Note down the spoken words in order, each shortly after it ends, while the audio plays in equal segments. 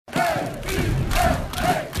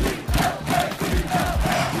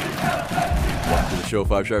show,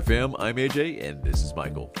 5 Star Fam. I'm AJ, and this is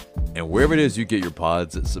Michael. And wherever it is you get your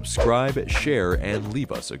pods, subscribe, share, and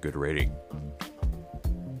leave us a good rating.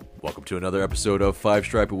 Welcome to another episode of 5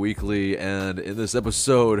 Stripe Weekly, and in this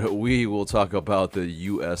episode, we will talk about the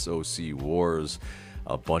USOC Wars,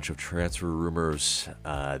 a bunch of transfer rumors,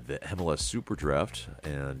 the MLS Super Draft,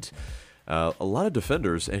 and a lot of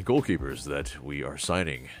defenders and goalkeepers that we are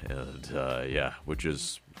signing, and which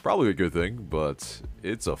is probably a good thing, but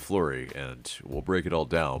it's a flurry, and we'll break it all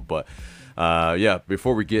down. But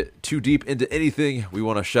before we get too deep into anything, we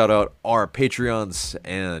want to shout out our Patreons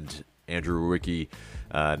and Andrew Wicki,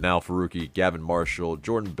 Now Faruqi, Gavin Marshall,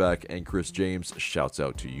 Jordan Beck, and Chris James. Shouts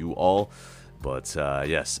out to you all. But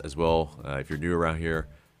yes, as well, if you're new around here,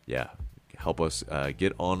 help us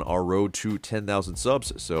get on our road to 10,000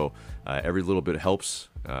 subs. So every little bit helps.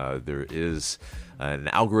 There is an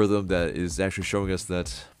algorithm that is actually showing us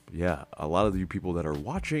that, a lot of you people that are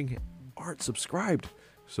watching aren't subscribed.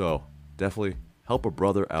 So definitely help a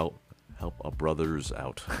brother out. Help our brothers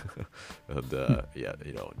out. And,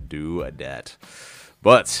 do that.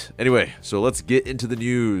 But anyway, so let's get into the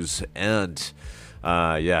news. And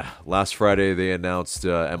last Friday they announced,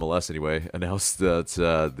 MLS announced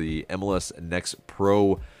that the MLS Next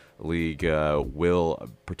Pro League will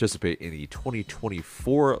participate in the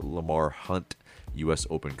 2024 Lamar Hunt U.S.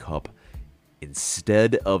 Open Cup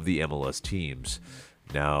instead of the MLS teams.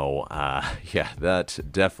 Now, that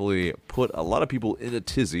definitely put a lot of people in a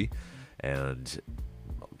tizzy, and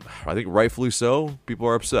I think rightfully so. People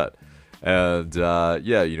are upset. And,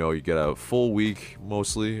 you get a full week,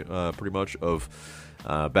 mostly, pretty much, of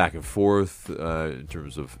back and forth in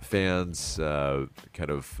terms of fans,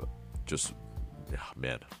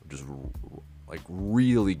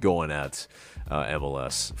 really going at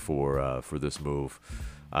MLS for this move.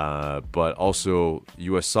 But also,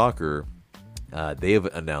 U.S. Soccer, they have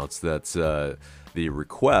announced that the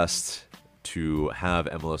request to have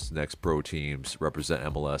MLS Next Pro teams represent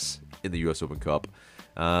MLS in the U.S. Open Cup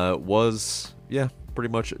was pretty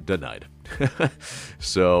much denied.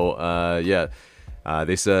 So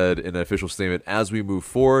they said in an official statement, as we move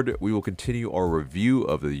forward, we will continue our review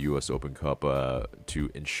of the U.S. Open Cup to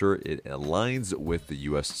ensure it aligns with the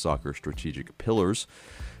U.S. soccer strategic pillars.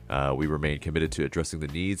 We remain committed to addressing the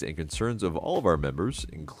needs and concerns of all of our members,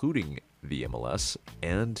 including the MLS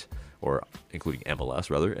and other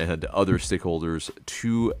stakeholders,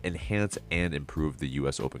 to enhance and improve the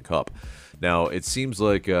U.S. Open Cup. Now, it seems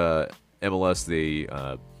like MLS,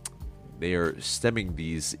 they are stemming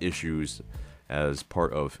these issues as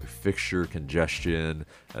part of fixture congestion,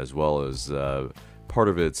 as well as part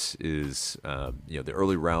of it is the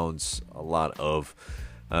early rounds. A lot of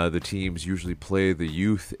the teams usually play the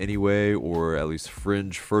youth anyway, or at least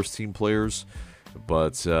fringe first-team players.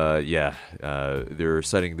 But they're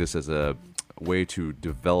citing this as a way to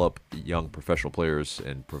develop young professional players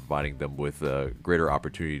and providing them with a greater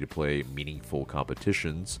opportunity to play meaningful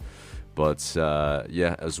competitions. But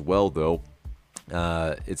as well, though,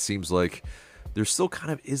 it seems like there still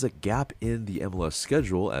kind of is a gap in the MLS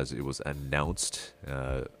schedule, as it was announced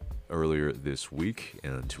earlier this week,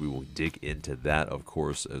 and we will dig into that, of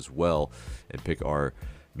course, as well, and pick our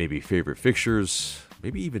maybe favorite fixtures,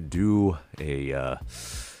 maybe even do a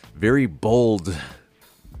very bold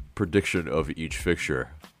prediction of each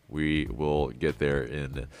fixture. We will get there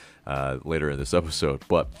in later in this episode,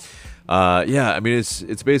 but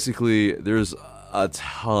it's basically, there's a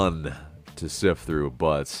ton to sift through,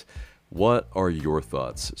 but what are your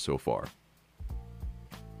thoughts so far?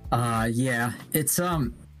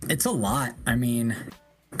 It's a lot. I mean,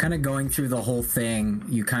 kind of going through the whole thing,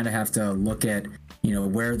 you kind of have to look at,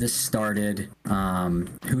 where this started,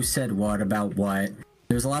 who said what about what.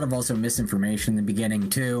 There's a lot of also misinformation in the beginning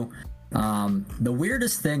too. The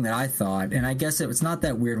weirdest thing that I thought, and I guess it was not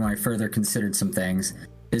that weird when I further considered some things,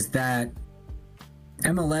 is that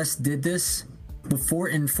MLS did this before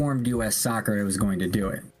informed U.S. Soccer it was going to do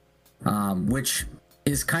it, which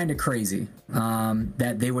is kind of crazy,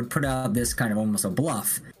 that they would put out this kind of almost a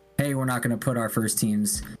bluff. Hey, we're not going to put our first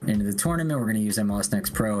teams into the tournament. We're going to use MLS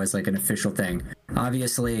Next Pro as like an official thing.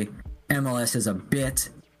 Obviously, MLS is a bit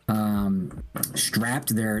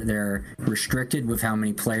strapped. They're restricted with how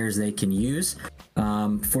many players they can use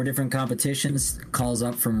for different competitions. Calls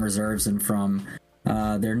up from reserves and from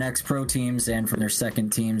their Next Pro teams and from their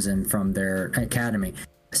second teams and from their academy.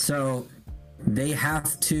 So they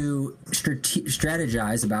have to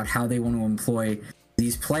strategize about how they want to employ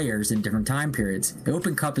these players in different time periods. The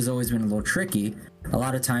Open Cup has always been a little tricky. A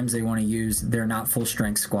lot of times they want to use their not full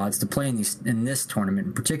strength squads to play in this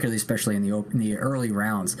tournament, particularly especially in the early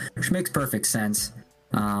rounds, which makes perfect sense.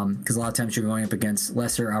 because a lot of times you're going up against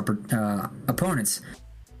lesser opponents.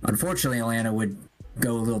 Unfortunately, Atlanta would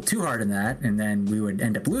go a little too hard in that, and then we would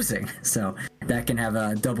end up losing. So that can have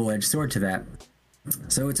a double-edged sword to that.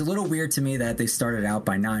 So it's a little weird to me that they started out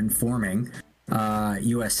by not informing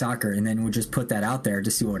U.S. soccer and then would just put that out there to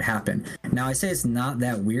see what would happen. Now, I say it's not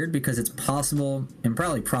that weird because it's possible and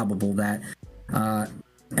probably probable that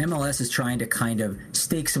MLS is trying to kind of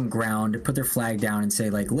stake some ground, put their flag down and say,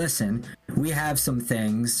 like, listen, we have some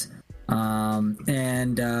things.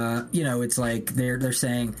 It's like they're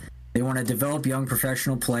saying they want to develop young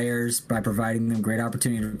professional players by providing them great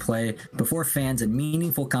opportunity to play before fans in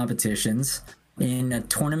meaningful competitions in a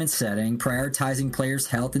tournament setting, prioritizing players'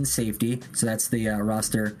 health and safety. So that's the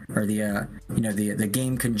roster or the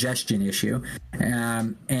game congestion issue,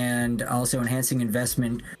 and also enhancing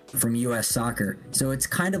investment from U.S. soccer. So it's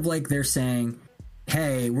kind of like they're saying,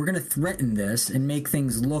 hey, we're going to threaten this and make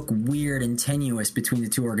things look weird and tenuous between the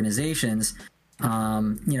two organizations,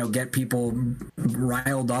 get people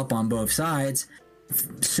riled up on both sides.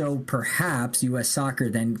 So perhaps U.S. soccer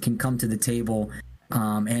then can come to the table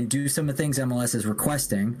and do some of the things MLS is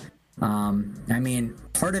requesting.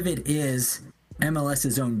 Part of it is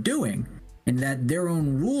MLS's own doing, and that their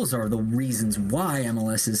own rules are the reasons why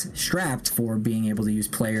MLS is strapped for being able to use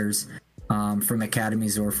players from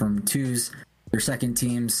academies or from twos, their second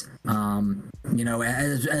teams,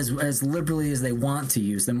 as liberally as they want to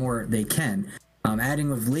use them, or they can. Adding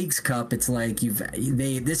with Leagues Cup, it's like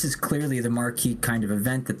this is clearly the marquee kind of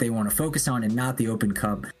event that they want to focus on, and not the Open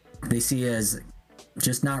Cup. They see as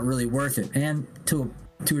just not really worth it, and to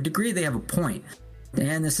a degree, they have a point.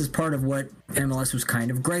 And this is part of what MLS was kind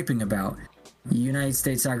of griping about. The United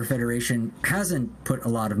States Soccer Federation hasn't put a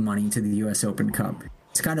lot of money into the U.S. Open Cup.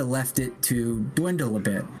 It's kind of left it to dwindle a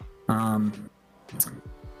bit.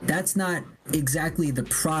 That's not exactly the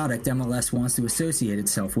product MLS wants to associate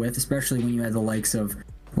itself with, especially when you had the likes of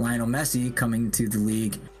Lionel Messi coming to the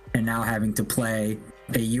league and now having to play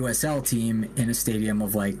a USL team in a stadium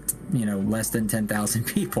of less than 10,000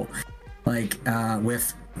 people,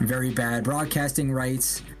 with very bad broadcasting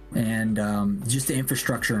rights and just the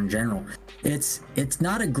infrastructure in general. It's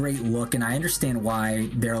not a great look, and I understand why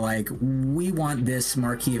they're like, we want this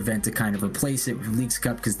marquee event to kind of replace it with Leagues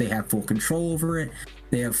Cup because they have full control over it.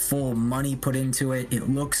 They have full money put into it. It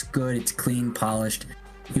looks good. It's clean, polished.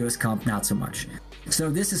 US Cup, not so much.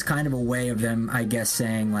 So this is kind of a way of them, I guess,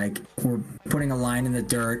 saying, we're putting a line in the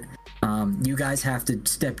dirt. You guys have to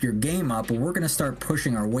step your game up, but we're going to start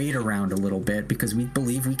pushing our weight around a little bit because we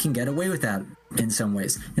believe we can get away with that in some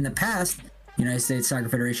ways. In the past, United States Soccer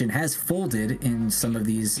Federation has folded in some of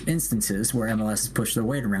these instances where MLS has pushed their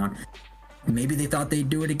weight around. Maybe they thought they'd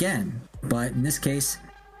do it again, but in this case,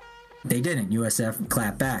 they didn't. USF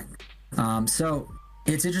clapped back. So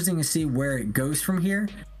it's interesting to see where it goes from here.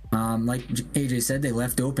 Like AJ said, they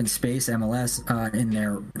left open space, MLS, in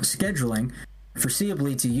their scheduling,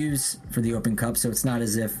 foreseeably to use for the Open Cup. So it's not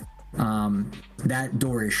as if that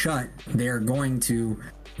door is shut. They're going to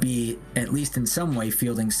be, at least in some way,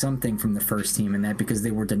 fielding something from the first team, and that because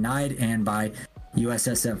they were denied, and by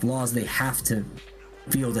USSF laws, they have to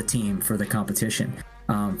field a team for the competition,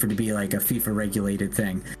 for it to be like a FIFA regulated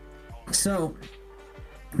thing. So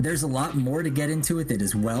there's a lot more to get into with it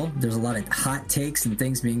as well. There's a lot of hot takes and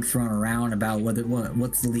things being thrown around about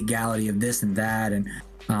what's the legality of this and that, and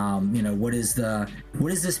what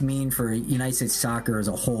does this mean for United States soccer as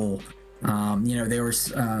a whole? There was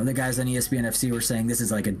the guys on ESPN FC were saying this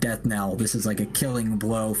is like a death knell. This is like a killing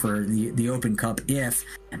blow for the Open Cup if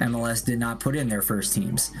MLS did not put in their first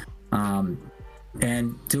teams.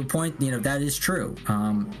 And to a point, that is true.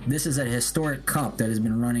 This is a historic cup that has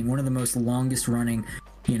been running, one of the most longest running,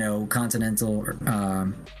 continental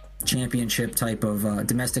championship type of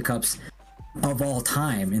domestic cups of all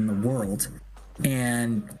time in the world.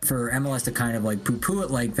 And for MLS to kind of poo-poo it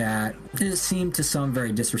like that, it seemed to some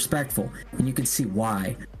very disrespectful. And you can see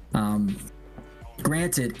why.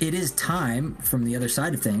 Granted, it is time, from the other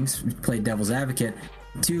side of things, play devil's advocate,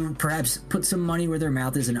 to perhaps put some money where their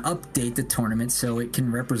mouth is and update the tournament so it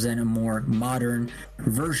can represent a more modern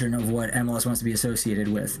version of what MLS wants to be associated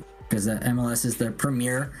with. Because MLS is the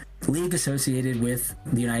premier league associated with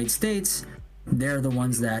the United States. They're the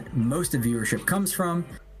ones that most of viewership comes from.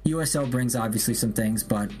 USL brings obviously some things,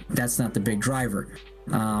 but that's not the big driver.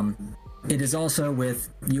 It is also with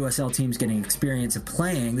USL teams getting experience of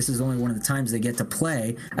playing. This is only one of the times they get to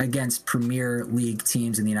play against Premier League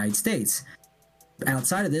teams in the United States.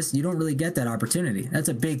 Outside of this, you don't really get that opportunity. That's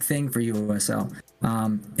a big thing for USL.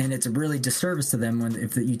 And it's a really disservice to them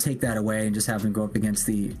if you take that away and just have them go up against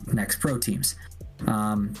the next pro teams.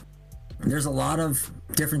 there's a lot of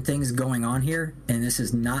different things going on here, and this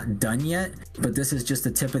is not done yet, but this is just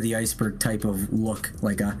the tip of the iceberg type of look,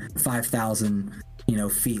 like a 5,000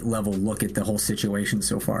 feet level look at the whole situation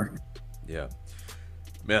so far. Yeah.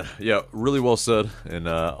 Man, yeah, really well said, and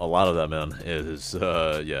a lot of that, man, is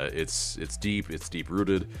it's deep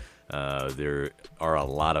rooted. There are a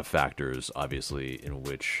lot of factors, obviously, in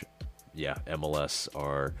which, MLS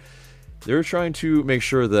they're trying to make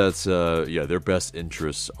sure that their best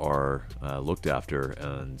interests are looked after,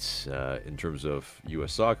 and in terms of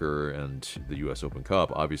U.S. soccer and the U.S. Open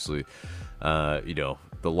Cup, obviously, the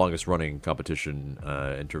longest running competition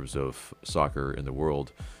in terms of soccer in the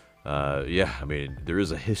world. I mean, there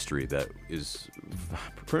is a history that is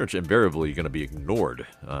pretty much invariably going to be ignored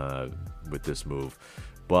with this move,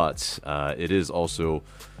 but it is also,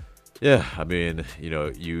 I mean,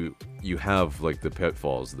 you have like the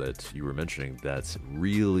pitfalls that you were mentioning that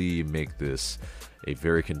really make this a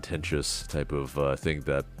very contentious type of thing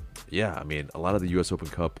that, I mean, a lot of the U.S. Open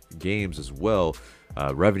Cup games as well,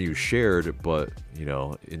 revenue shared, but,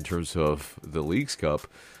 in terms of the Leagues Cup,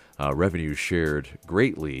 revenue shared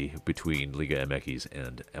greatly between Liga MX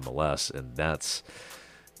and MLS, and that's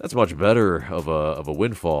much better of a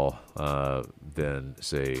windfall than,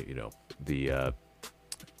 say,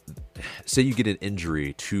 say you get an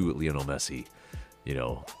injury to Lionel Messi,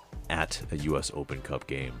 at a U.S. Open Cup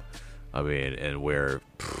game. I mean, and where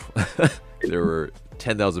there were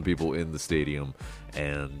 10,000 people in the stadium,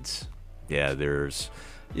 and there's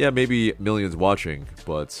maybe millions watching,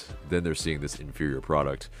 but then they're seeing this inferior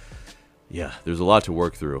product. There's a lot to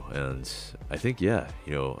work through, and I think,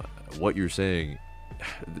 what you're saying,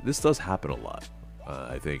 this does happen a lot.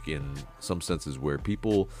 I think in some senses where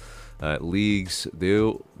people, leagues,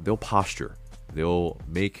 they'll posture. They'll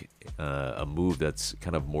make a move that's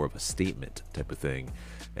kind of more of a statement type of thing,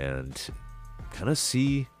 and kind of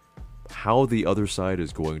see how the other side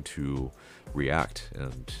is going to react.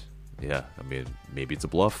 And I mean, maybe it's a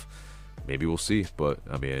bluff, maybe we'll see. But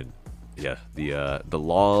I mean, the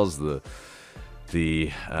laws,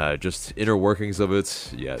 the just inner workings of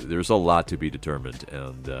it. There's a lot to be determined,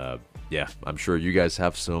 and I'm sure you guys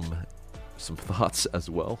have some thoughts as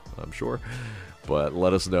well, I'm sure, but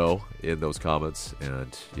let us know in those comments,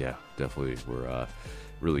 and definitely we're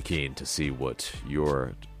really keen to see what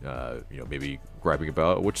you're maybe griping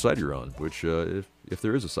about, which side you're on, which if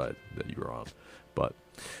there is a side that you're on. But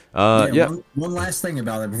one last thing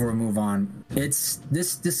about it before we move on. This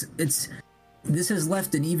has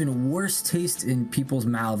left an even worse taste in people's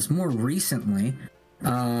mouths more recently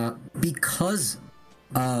because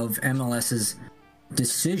of MLS's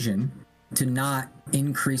decision to not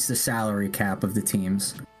increase the salary cap of the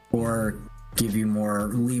teams or give you more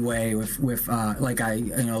leeway with like I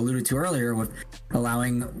alluded to earlier, with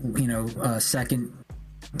allowing second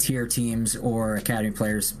tier teams or academy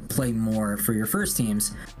players play more for your first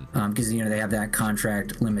teams, because they have that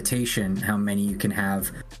contract limitation how many you can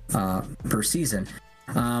have per season.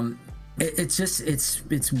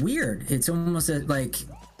 It's weird. It's almost like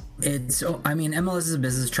MLS is a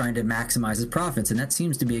business trying to maximize its profits, and that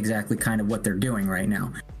seems to be exactly kind of what they're doing right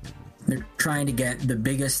now. They're trying to get the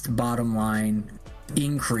biggest bottom line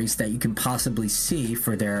increase that you can possibly see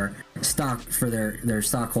for their stock, for their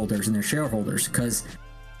stockholders and their shareholders. Because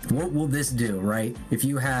what will this do, right? If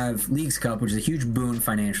you have Leagues Cup, which is a huge boon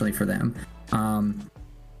financially for them,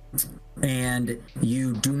 and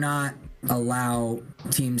you do not allow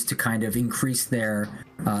teams to kind of increase their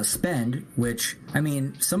spend, which, I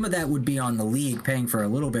mean, some of that would be on the league paying for a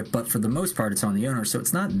little bit, but for the most part it's on the owner, so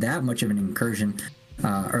it's not that much of an incursion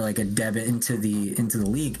or like a debit into the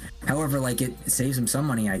league. However, like, it saves them some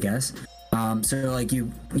money, I guess. So like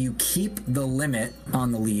you keep the limit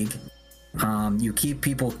on the league, you keep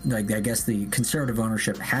people, like, I guess the conservative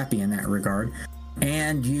ownership, happy in that regard,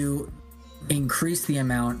 and you increase the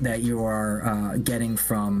amount that you are getting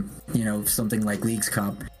from something like Leagues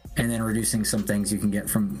Cup, and then reducing some things you can get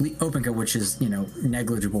from Open Cup, which is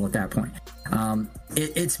negligible at that point.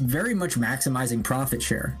 It's very much maximizing profit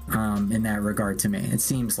share in that regard to me. It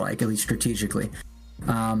seems like, at least strategically.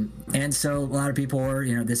 And so a lot of people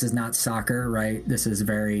are, this is not soccer, right? This is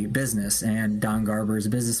very business, and Don Garber is a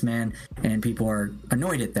businessman, and people are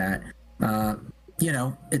annoyed at that.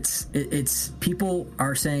 It's people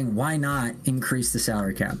are saying, why not increase the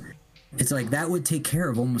salary cap? It's like, that would take care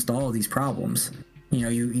of almost all of these problems.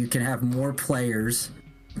 You can have more players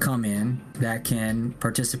come in that can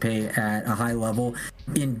participate at a high level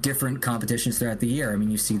in different competitions throughout the year. I mean,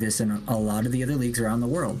 you see this in a lot of the other leagues around the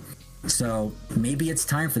world. So maybe it's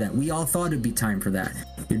time for that. We all thought it'd be time for that.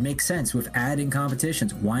 It makes sense with adding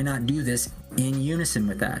competitions. Why not do this in unison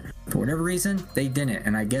with that? For whatever reason, they didn't.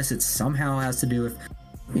 And I guess it somehow has to do with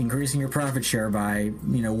increasing your profit share by,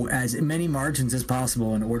 as many margins as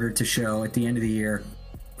possible in order to show at the end of the year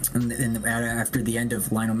and after the end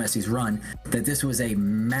of Lionel Messi's run that this was a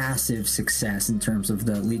massive success in terms of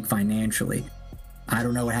the league financially. I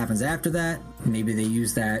don't know what happens after that. Maybe they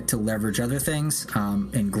use that to leverage other things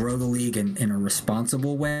and grow the league in a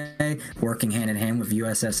responsible way, working hand in hand with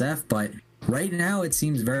USSF. But right now, it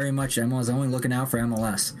seems very much MLS only looking out for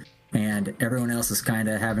MLS, and everyone else is kind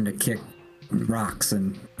of having to kick rocks.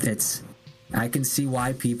 And I can see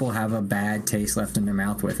why people have a bad taste left in their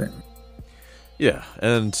mouth with it. Yeah,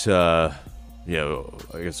 and I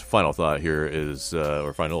guess final thought here is,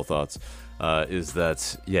 or final thoughts, is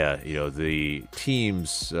that the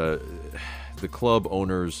teams, the club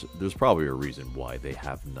owners, there's probably a reason why they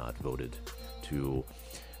have not voted to,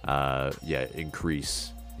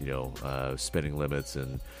 increase spending limits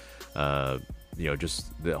and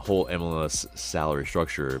just the whole MLS salary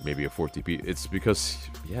structure, maybe a fourth DP. It's because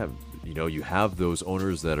you have those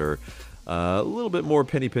owners that are a little bit more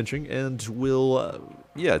penny pinching and will,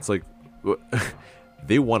 it's like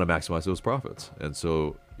they want to maximize those profits. And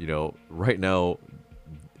so, right now,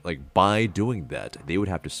 like by doing that, they would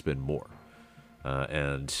have to spend more.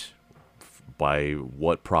 And by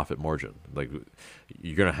what profit margin? Like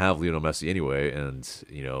you're going to have Lionel Messi anyway, and,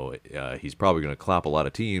 he's probably going to clap a lot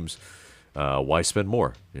of teams. Why spend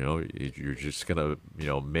more? You're just going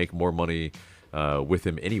to, make more money with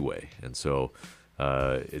him anyway. And so,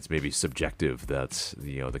 it's maybe subjective that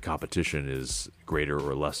the competition is greater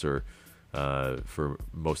or lesser for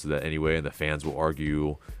most of that anyway, and the fans will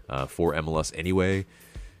argue for MLS anyway.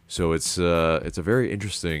 So it's a very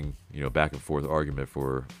interesting back and forth argument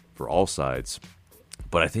for all sides.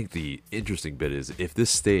 But I think the interesting bit is if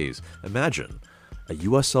this stays, imagine a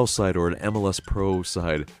USL side or an MLS Pro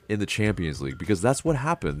side in the Champions League, because that's what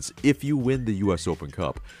happens if you win the US Open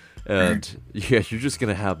Cup. And you're just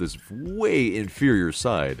going to have this way inferior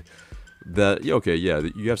side that,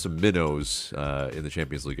 you have some minnows in the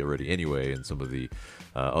Champions League already anyway, and some of the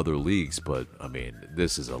other leagues. But, I mean,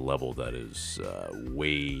 this is a level that is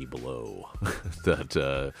way below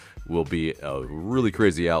that will be a really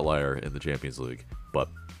crazy outlier in the Champions League. But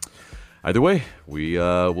either way,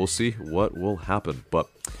 we'll see what will happen. But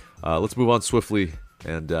let's move on swiftly.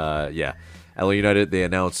 And, LA United, they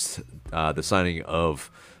announced the signing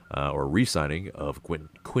of or re-signing of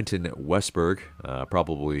Quentin Westberg,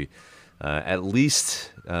 probably at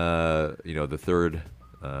least the third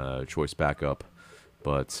choice backup,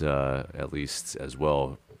 but at least as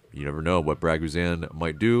well. You never know what Brad Guzan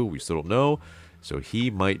might do. We still don't know, so he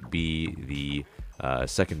might be the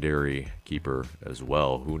secondary keeper as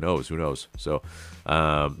well. Who knows? So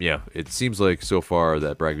it seems like so far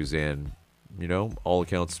that Brad Guzan, all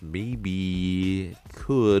accounts maybe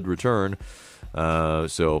could return.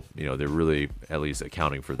 So they're really at least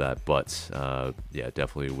accounting for that, but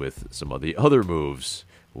definitely with some of the other moves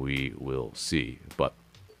we will see. But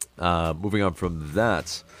moving on from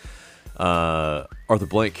that, Arthur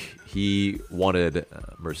Blank, he wanted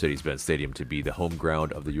Mercedes-Benz Stadium to be the home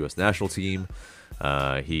ground of the U.S. national team.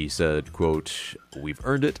 He said, quote, "We've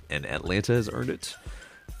earned it and Atlanta has earned it.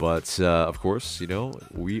 But of course,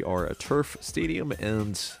 we are a turf stadium,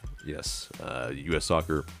 and yes, U.S.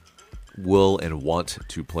 soccer will and want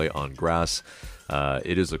to play on grass.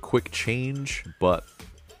 It is a quick change, but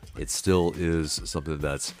it still is something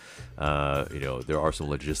that's, there are some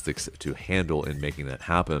logistics to handle in making that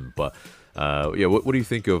happen. But what do you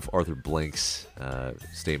think of Arthur Blank's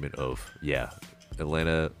statement of,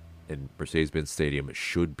 Atlanta and Mercedes-Benz Stadium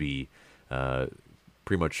should be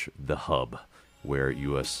pretty much the hub where the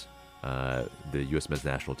U.S. men's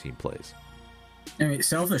national team plays? I mean,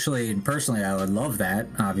 selfishly and personally, I would love that,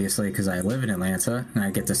 obviously, because I live in Atlanta and I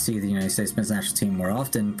get to see the United States men's national team more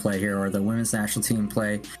often play here, or the women's national team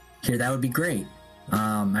play here. That would be great.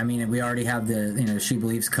 I mean, we already have the, She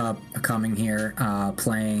Believes Cup coming here,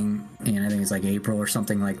 playing in, I think it's like April or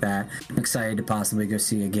something like that. I'm excited to possibly go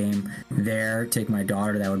see a game there, take my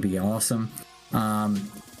daughter. That would be awesome.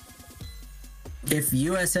 If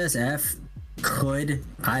USSF could,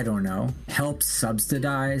 I don't know, help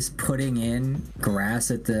subsidize putting in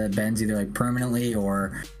grass at the Benz, either like permanently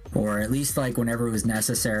or at least like whenever it was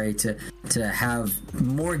necessary to have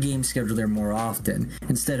more games scheduled there more often,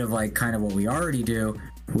 instead of like kind of what we already do,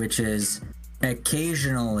 which is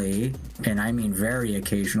occasionally, and I mean very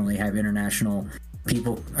occasionally, have international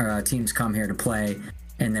teams come here to play,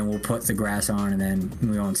 and then we'll put the grass on, and then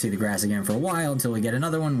we won't see the grass again for a while until we get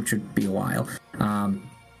another one, which would be a while.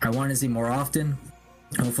 I want to see more often.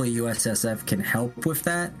 Hopefully USSF can help with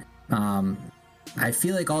that. I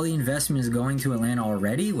feel like all the investment is going to Atlanta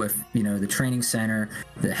already with, the training center,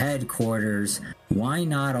 the headquarters. Why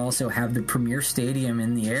not also have the premier stadium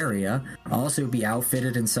in the area also be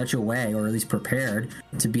outfitted in such a way, or at least prepared,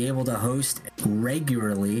 to be able to host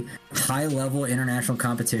regularly high-level international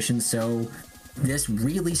competitions, so this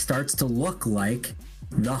really starts to look like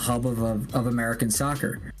the hub of American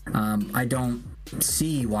soccer. I don't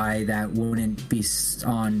see why that wouldn't be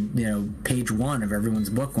on page one of everyone's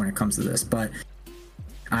book when it comes to this, but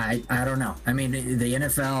I don't know. I mean, the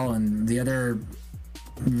NFL and the other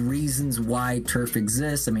reasons why turf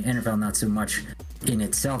exists. I mean, NFL not so much in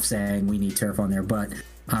itself saying we need turf on there, but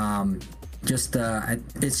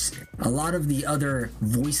it's a lot of the other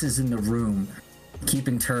voices in the room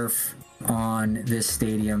keeping turf on this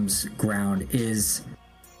stadium's ground is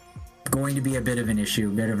going to be a bit of an issue,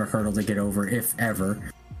 a bit of a hurdle to get over, if ever.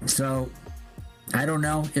 So I don't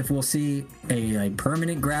know if we'll see a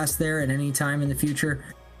permanent grass there at any time in the future.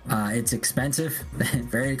 It's expensive,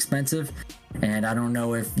 very expensive, and I don't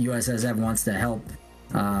know if USSF wants to help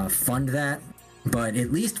fund that, but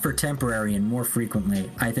at least for temporary and more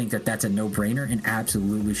frequently, I think that's a no-brainer and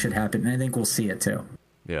absolutely should happen, and I think we'll see it too.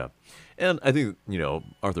 Yeah. And I think,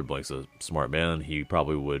 Arthur Blank's a smart man. He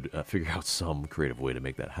probably would figure out some creative way to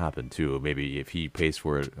make that happen, too. Maybe if he pays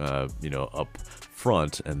for it, up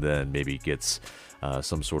front, and then maybe gets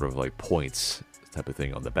some sort of points type of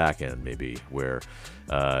thing on the back end, maybe where,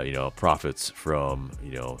 profits from,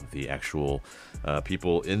 the actual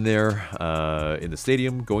people in there, in the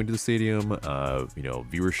stadium, going to the stadium,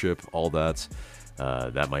 viewership, all that.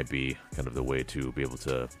 That might be kind of the way to be able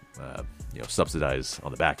to, subsidize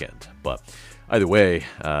on the back end. But either way,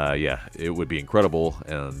 it would be incredible.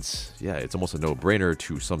 And it's almost a no-brainer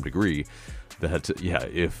to some degree that,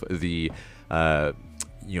 if the, the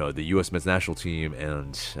U.S. men's national team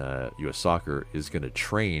and U.S. soccer is going to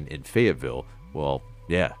train in Fayetteville, well,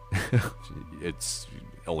 it's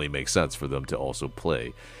only makes sense for them to also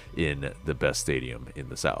play in the best stadium in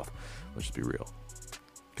the South. Let's just be real.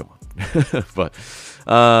 Come on. But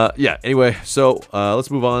anyway, so let's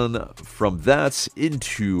move on from that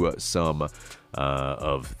into some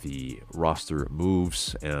of the roster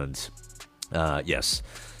moves. And yes,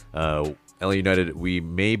 LA United, we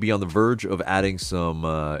may be on the verge of adding some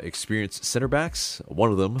experienced center backs, one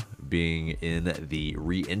of them being in the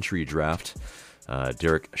re-entry draft,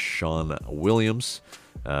 Derek Sean Williams.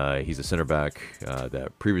 He's a center back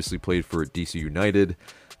that previously played for DC United.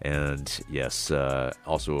 And yes,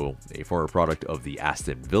 also a former product of the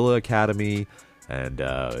Aston Villa Academy. And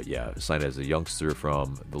signed as a youngster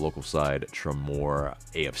from the local side, Tramore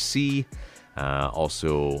AFC.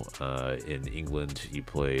 Also in England, he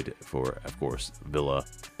played for, of course, Villa,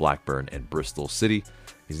 Blackburn, and Bristol City.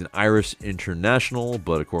 He's an Irish international,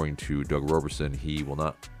 but according to Doug Roberson, he will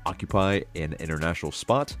not occupy an international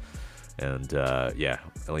spot. And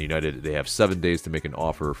LA United, they have 7 days to make an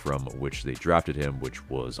offer from which they drafted him, which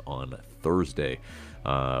was on Thursday.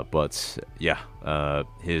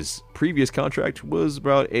 His previous contract was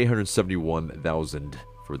about $871,000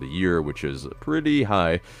 for the year, which is pretty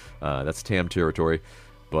high. That's TAM territory.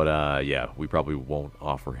 But we probably won't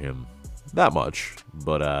offer him that much.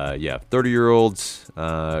 But 30-year-old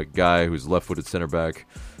guy who's left-footed center back.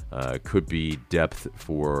 Could be depth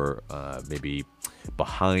for maybe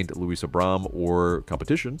behind Luis Abram or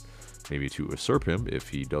competition, maybe to usurp him if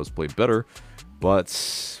he does play better. But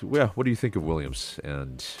what do you think of Williams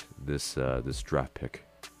and this draft pick?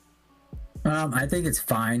 I think it's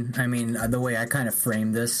fine. I mean, the way I kind of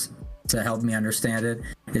frame this to help me understand it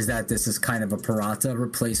is that this is kind of a Purata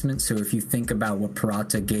replacement. So if you think about what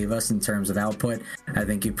Purata gave us in terms of output, I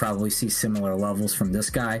think you'd probably see similar levels from this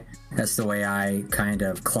guy. That's the way I kind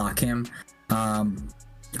of clock him.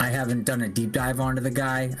 I haven't done a deep dive onto the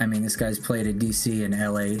guy. I mean, this guy's played at DC and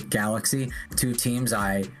LA Galaxy, two teams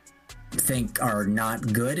I think are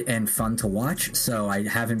not good and fun to watch, so I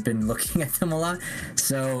haven't been looking at them a lot.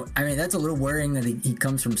 So, I mean, that's a little worrying that he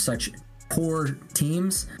comes from such poor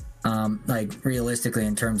teams. Realistically,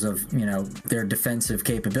 in terms of, their defensive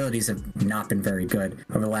capabilities have not been very good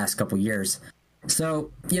over the last couple years.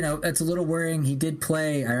 So, that's a little worrying. He did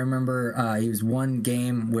play, I remember he was one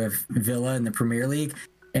game with Villa in the Premier League,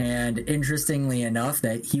 and interestingly enough,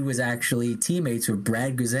 that he was actually teammates with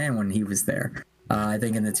Brad Guzan when he was there. I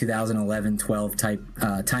think in the 2011-12 type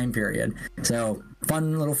time period. So,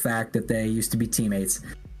 fun little fact that they used to be teammates.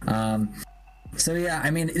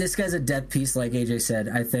 This guy's a depth piece, like AJ said.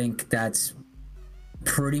 I think that's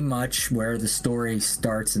pretty much where the story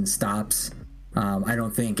starts and stops. I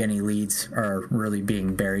don't think any leads are really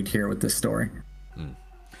being buried here with this story.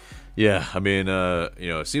 Yeah, I mean,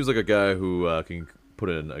 it seems like a guy who can put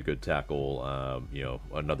in a good tackle.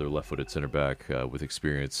 Another left-footed center back with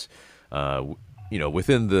experience.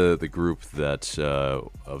 Within the group that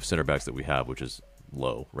of center backs that we have, which is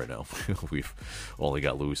low right now. We've only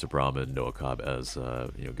got Louis Abram and Noah Cobb as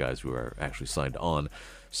guys who are actually signed on.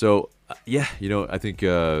 So I think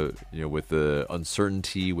with the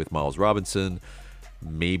uncertainty with Miles Robinson,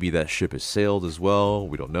 maybe that ship has sailed as well.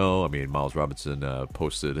 We don't know. I mean, Miles Robinson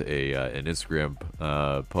posted an Instagram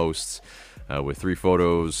post with 3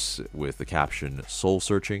 photos with the caption "Soul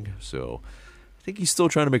Searching." So I think he's still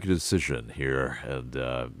trying to make a decision here, and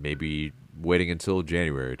maybe waiting until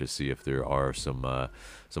January to see if there are some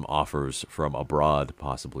offers from abroad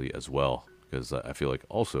possibly as well. Because I feel like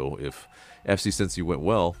also if FC Cincy went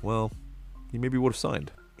well, he maybe would have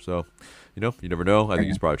signed. So, you never know. I think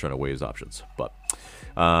he's probably trying to weigh his options. But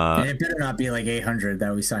and it better not be like 800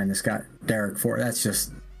 that we signed this guy Derek for. That's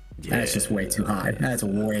just way too high. That's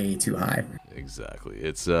way too high. Exactly.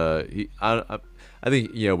 It's I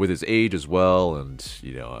think with his age as well, and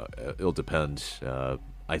it'll depend.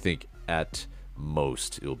 I think at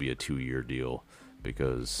most it'll be a 2-year deal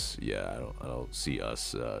because I don't see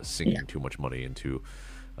us sinking too much money into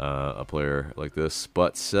a player like this,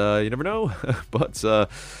 but you never know. But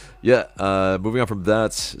moving on from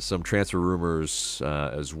that, some transfer rumors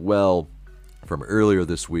as well from earlier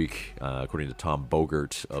this week. According to Tom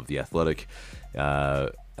Bogert of The Athletic, LA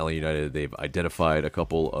United, they've identified a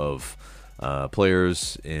couple of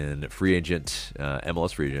players in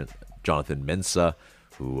MLS free agent Jonathan Mensah,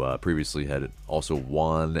 who previously had also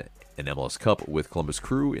won an MLS Cup with Columbus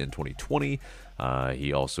Crew in 2020.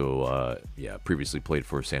 He also previously played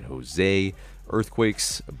for San Jose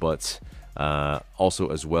Earthquakes, but also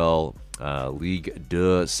as well Ligue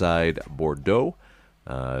 2 side Bordeaux,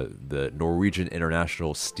 the Norwegian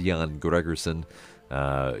international Stian Gregersen.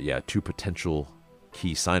 2 potential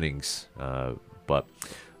key signings, but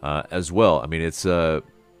as well, I mean, it's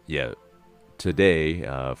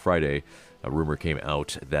today, Friday, a rumor came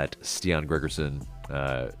out that Stian Gregersen,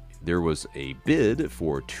 there was a bid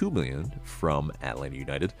for $2 million from Atlanta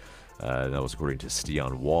United. That was according to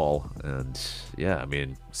Stian Wall, and I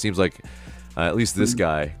mean, seems like at least this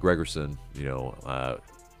guy Gregersen, I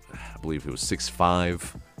believe he was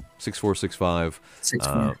 6'4", 6'5",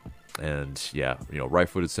 6'4". And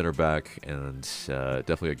right-footed center back, and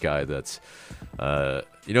definitely a guy that's the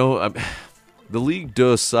Ligue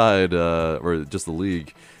 2 side, or just the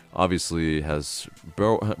league, obviously has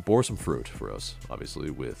bore some fruit for us.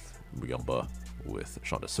 Obviously with Muyumba, with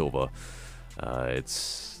Sean da Silva,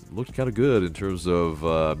 it's looked kind of good in terms of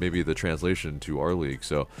maybe the translation to our league.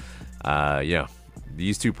 So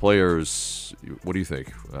these 2 players, what do you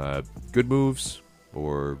think? Good moves,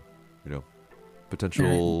 or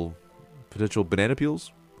potential banana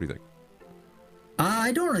peels? What do you think?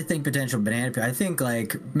 I don't really think potential banana peel. I think like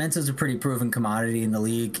Mensah's a pretty proven commodity in the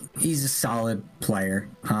league. He's a solid player.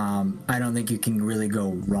 I don't think you can really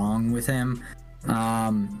go wrong with him.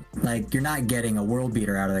 You're not getting a world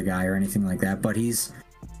beater out of the guy or anything like that, but he's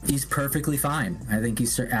perfectly fine. I think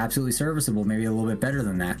he's absolutely serviceable, maybe a little bit better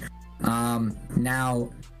than that. Now,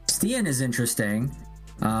 Stian is interesting.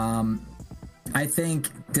 I think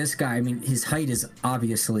this guy, I mean, his height is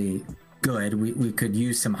obviously good. We could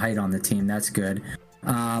use some height on the team. That's good.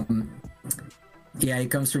 He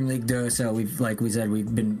comes from Ligue 2, so we've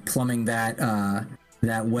been plumbing that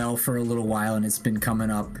well for a little while, and it's been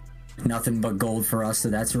coming up nothing but gold for us, so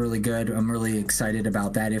that's really good. I'm really excited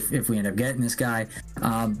about that if we end up getting this guy.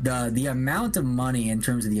 The amount of money in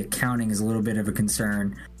terms of the accounting is a little bit of a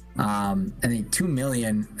concern. I think $2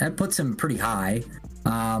 million, that puts him pretty high.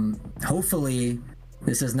 Hopefully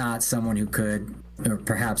this is not someone who could or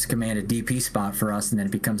perhaps command a DP spot for us, and then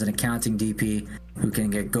it becomes an accounting DP who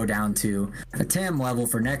can go down to a TAM level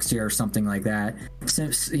for next year or something like that.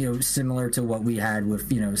 Similar to what we had with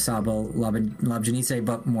Sabo Labjanice,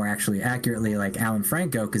 but more actually accurately like Alan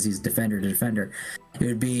Franco, because he's defender to defender. It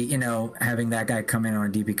would be having that guy come in on a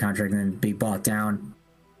DP contract and then be bought down.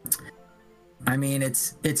 I mean,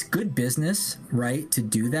 it's good business, right, to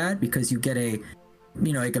do that, because you get a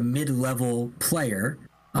mid-level player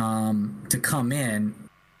to come in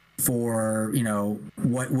for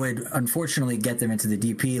what would unfortunately get them into the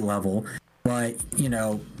DP level, but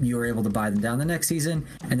you were able to buy them down the next season,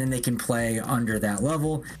 and then they can play under that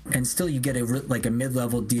level, and still you get a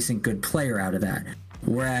mid-level decent good player out of that.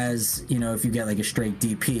 Whereas if you get like a straight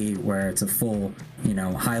DP where it's a full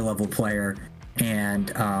high-level player, and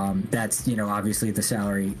that's obviously the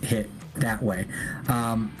salary hit that way.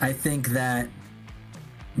 I think that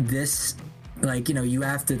this, you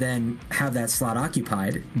have to then have that slot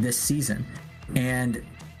occupied this season, and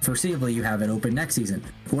foreseeably you have it open next season.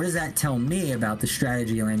 What does that tell me about the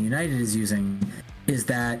strategy Atlanta United is using? Is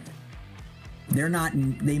that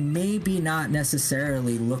they may be not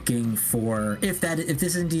necessarily looking for, if this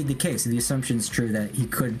is indeed the case, the assumption is true that he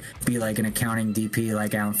could be like an accounting DP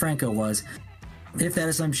like Alan Franco was. If that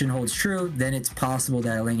assumption holds true, then it's possible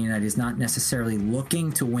that Atlanta United is not necessarily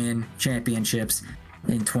looking to win championships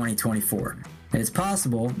in 2024. And it's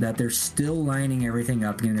possible that they're still lining everything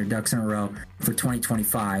up, getting their ducks in a row for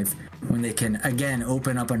 2025, when they can again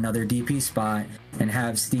open up another DP spot and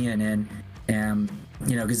have Stian in, and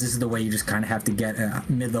because this is the way you just kind of have to get a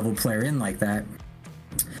mid-level player in like that,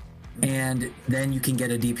 and then you can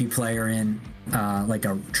get a DP player in, like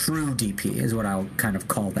a true DP is what I'll kind of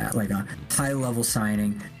call that, like a high-level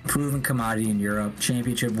signing, proven commodity in Europe,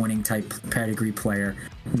 championship-winning type pedigree player,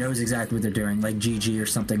 knows exactly what they're doing, like GG or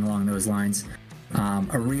something along those lines,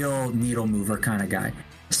 a real needle mover kind of guy.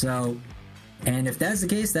 So, and if that's the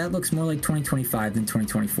case, that looks more like 2025 than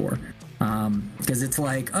 2024. Because it's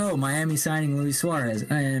like, oh, Miami signing Luis Suarez,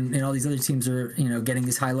 and all these other teams are, getting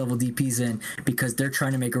these high-level DPs in because they're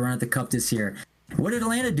trying to make a run at the Cup this year. What did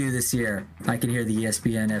Atlanta do this year? I can hear the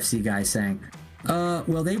ESPN FC guy saying,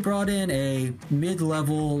 well, they brought in a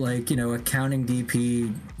mid-level, accounting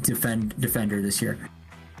DP defender this year.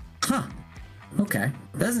 Huh. Okay.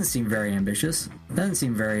 Doesn't seem very ambitious. Doesn't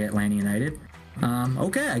seem very Atlanta United.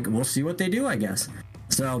 Okay, we'll see what they do, I guess.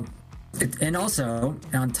 So... And also,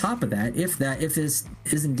 on top of that, if this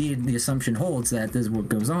is indeed the assumption holds that this is what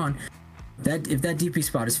goes on, that if that DP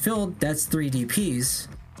spot is filled, that's 3 DPs.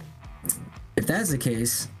 If that's the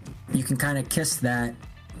case, you can kind of kiss that,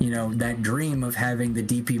 that dream of having the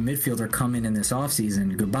DP midfielder come in this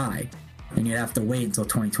offseason goodbye, and you'd have to wait until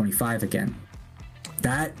 2025 again.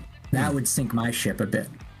 That would sink my ship a bit.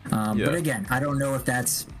 But again, I don't know if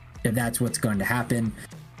that's what's going to happen.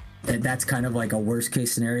 That's kind of like a worst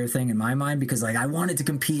case scenario thing in my mind, because I wanted to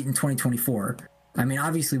compete in 2024. I mean,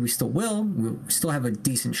 obviously we still will. We'll still have a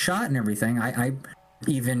decent shot and everything. I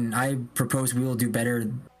propose we will do better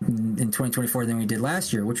in 2024 than we did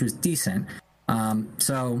last year, which was decent.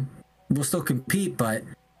 So we'll still compete, but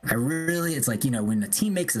it's like, when the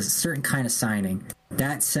team makes a certain kind of signing,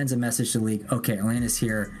 that sends a message to the league. Okay, Atlanta's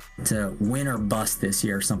here to win or bust this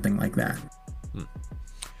year, or something like that.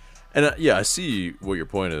 And I see what your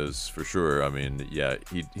point is for sure. I mean,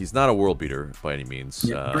 he's not a world beater by any means.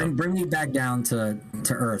 Yeah, bring me back down to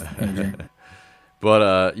earth, AJ.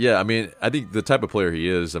 But I mean, I think the type of player he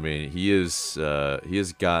is. I mean, he has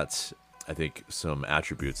got, I think, some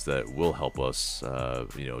attributes that will help us.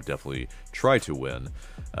 Definitely try to win.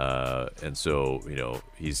 And so,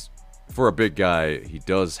 he's, for a big guy, he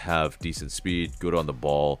does have decent speed, good on the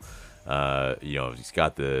ball. He's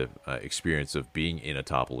got the experience of being in a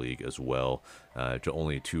top league as well, to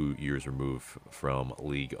only 2 years removed from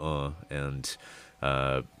Ligue 1. And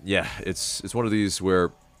it's one of these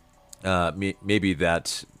where maybe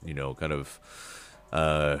that kind of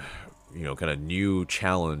new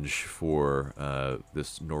challenge for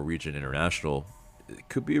this Norwegian international, it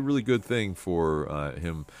could be a really good thing for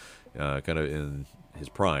him, kind of in his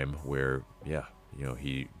prime, where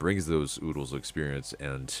he brings those oodles of experience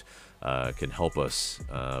and can help us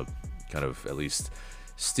kind of at least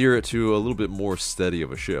steer it to a little bit more steady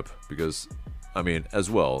of a ship. Because, I mean, as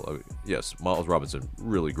well, yes, Miles Robinson,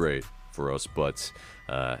 really great for us, but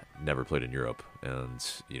never played in Europe, and,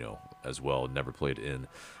 as well, never played in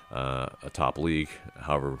a top league.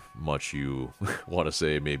 However much you want to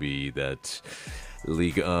say maybe that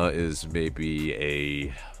Ligue 1 is maybe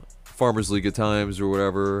a Farmers League at times or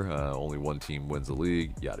whatever, only one team wins the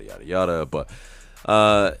league, yada yada yada. But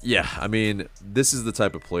I mean, this is the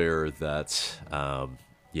type of player that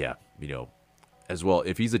as well,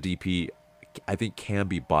 if he's a DP, I think can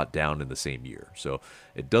be bought down in the same year. So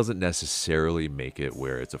it doesn't necessarily make it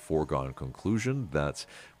where it's a foregone conclusion that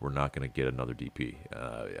we're not going to get another DP.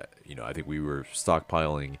 I think we were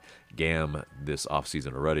stockpiling GAM this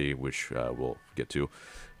offseason already, which we'll get to.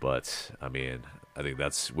 But, I mean, I think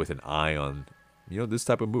that's with an eye on, this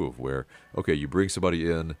type of move where, okay, you bring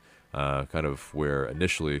somebody in kind of where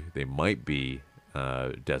initially they might be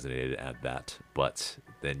designated at that, but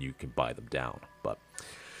then you can buy them down. But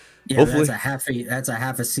hopefully, that's a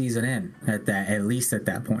half a season in at least at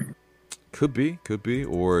that point. Could be,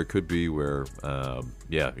 or it could be where,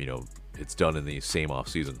 it's done in the same off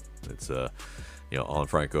season. It's, Alan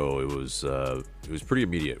Franco, it was pretty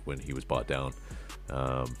immediate when he was bought down.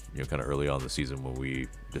 Kind of early on in the season when we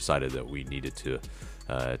decided that we needed to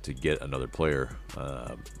get another player,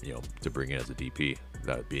 to bring in as a DP,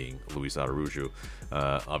 that being Luis Araujo.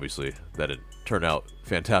 Obviously, that didn't turn out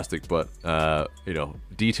fantastic, but,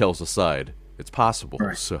 details aside, it's possible.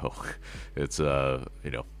 Right. So it's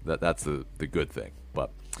that's the good thing.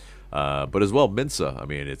 But as well, Mensa. I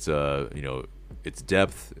mean, it's it's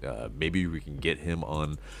depth. Maybe we can get him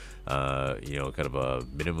on kind of a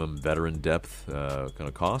minimum veteran depth kind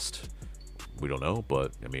of cost. We don't know,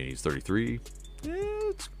 but I mean, he's 33.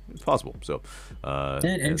 It's possible. So, an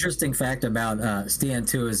interesting fact about Stian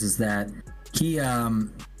too is that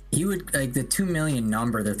he would, like, the 2 million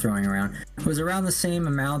number they're throwing around was around the same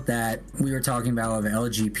amount that we were talking about of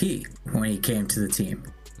LGP when he came to the team.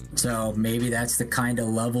 So maybe that's the kind of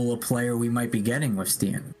level of player we might be getting with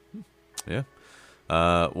Stian. Yeah.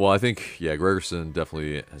 Well, I think Gregerson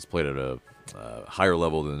definitely has played at a higher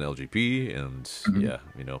level than LGP, and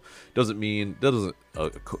doesn't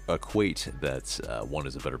equate that one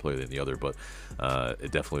is a better player than the other, but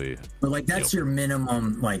it definitely. But like that's your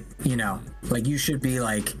minimum, like you should be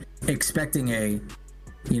like expecting a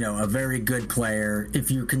very good player.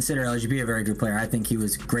 If you consider LGP a very good player, I think he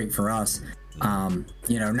was great for us. Not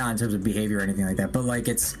in terms of behavior or anything like that, but like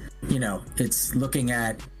it's looking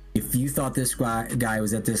at. If you thought this guy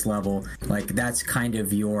was at this level, like that's kind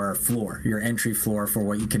of your floor, your entry floor for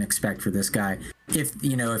what you can expect for this guy. If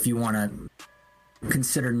you want to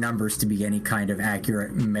consider numbers to be any kind of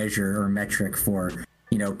accurate measure or metric for,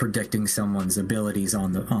 predicting someone's abilities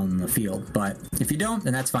on the field. But if you don't,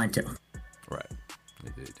 then that's fine too. Right.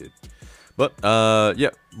 It did. But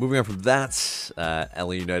moving on from that,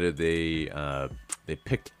 LA United they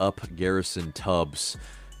picked up Garrison Tubbs.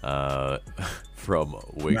 From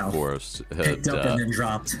Wake Forest, picked up and then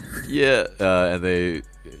dropped. Yeah, and they,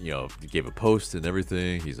 gave a post and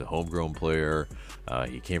everything. He's a homegrown player.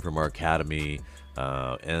 He came from our academy,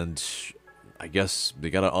 and I guess they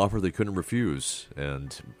got an offer they couldn't refuse,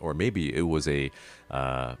 or maybe it was a,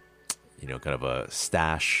 kind of a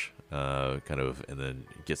stash, and then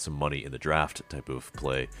get some money in the draft type of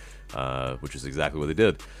play, which is exactly what they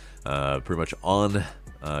did. Pretty much on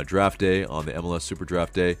draft day, on the MLS Super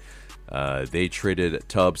Draft Day. They traded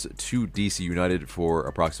Tubbs to DC United for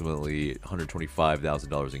approximately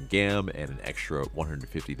 $125,000 in GAM and an extra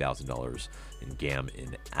 $150,000 in GAM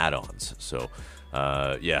in add-ons. So,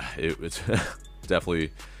 it's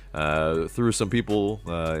definitely threw some people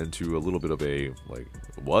into a little bit of a, like,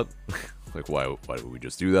 what? Like, why would we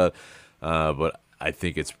just do that? But I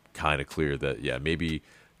think it's kind of clear that, maybe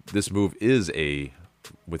this move is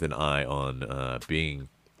with an eye on being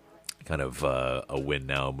kind of a win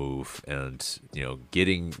now move, and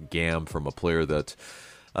getting GAM from a player that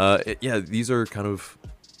these are kind of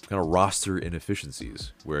roster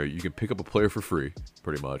inefficiencies where you can pick up a player for free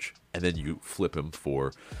pretty much, and then you flip him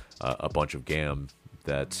for a bunch of GAM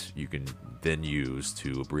that you can then use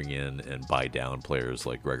to bring in and buy down players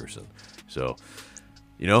like Gregerson. So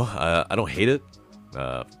I don't hate it.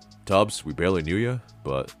 Tubbs, we barely knew you,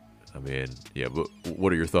 but I mean, but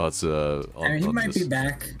what are your thoughts on he might this? be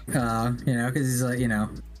back, because he's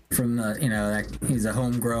from the, he's a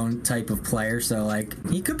homegrown type of player, so like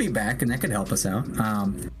he could be back and that could help us out.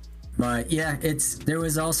 But there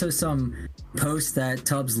was also some posts that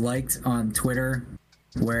Tubbs liked on Twitter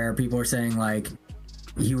where people were saying like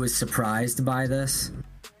he was surprised by this,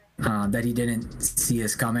 that he didn't see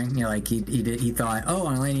us coming. He thought,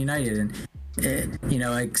 on Atlanta United, and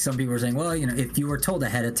like some people were saying, well, if you were told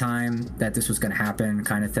ahead of time that this was going to happen,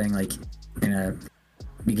 kind of thing, like,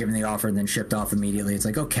 be given the offer and then shipped off immediately, it's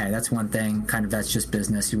like, okay, that's one thing, kind of, that's just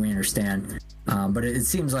business, we understand. But it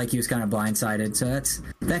seems like he was kind of blindsided, so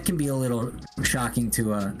that can be a little shocking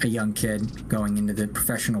to a young kid going into the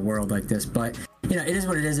professional world like this. But it is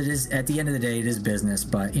what it is. It is, at the end of the day, it is business.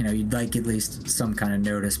 But you'd like at least some kind of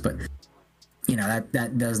notice. But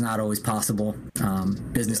that is not always possible.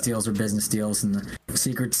 Business deals are business deals, and the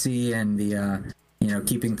secrecy and the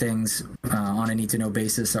keeping things on a need to know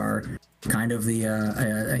basis are kind of the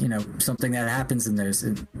something that happens in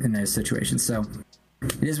those situations. So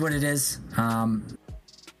it is what it is.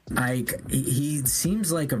 He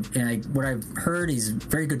seems like what I've heard, he's a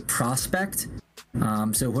very good prospect.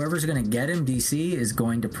 So whoever's going to get him, DC is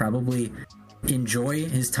going to probably enjoy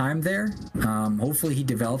his time there. Hopefully he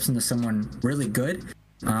develops into someone really good.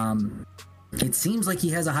 It seems like he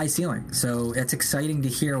has a high ceiling, so it's exciting to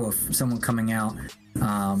hear with someone coming out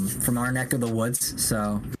from our neck of the woods.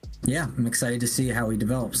 So I'm excited to see how he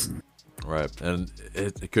develops. Right, and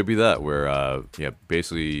it could be that where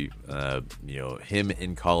basically him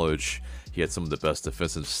in college, he had some of the best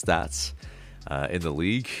defensive stats in the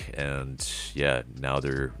league, and now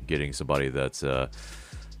they're getting somebody that's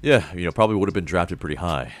probably would have been drafted pretty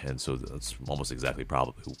high, and so that's almost exactly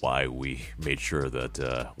probably why we made sure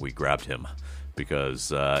that we grabbed him,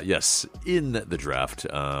 because, yes, in the draft,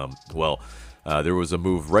 there was a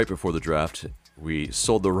move right before the draft. We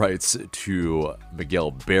sold the rights to Miguel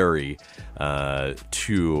Berry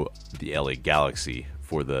to the LA Galaxy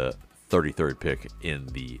for the 33rd pick in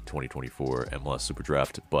the 2024 MLS Super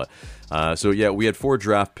Draft. But we had 4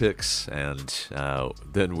 draft picks, and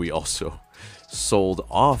then we also sold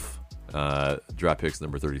off draft picks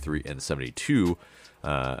number 33 and 72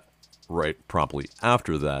 right promptly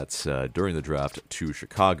after that during the draft to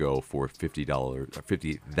Chicago for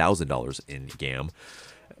 $50,000 in GAM.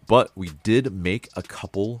 But we did make a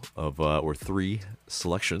couple of or 3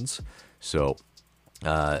 selections, so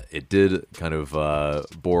it did kind of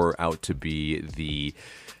bore out to be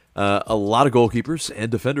a lot of goalkeepers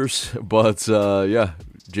and defenders. But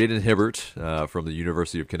Jaden Hibbert from the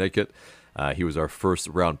University of Connecticut, he was our first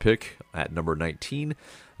round pick at number 19.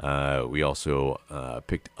 We also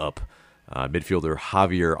picked up midfielder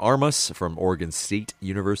Javier Armas from Oregon State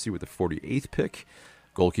University with the 48th pick.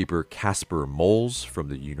 Goalkeeper Casper Moles from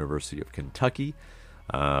the University of Kentucky.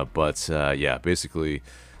 Basically,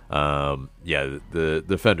 the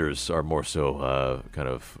defenders are more so kind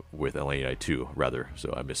of with Atlanta United 2, rather.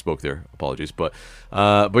 So I misspoke there. Apologies. But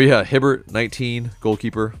Hibbert, 19,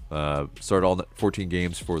 goalkeeper. Started all 14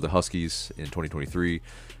 games for the Huskies in 2023.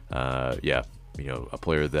 A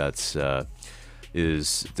player that's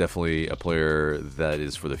is definitely a player that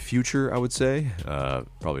is for the future, I would say.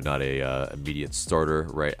 Probably not a immediate starter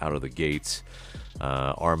right out of the gates.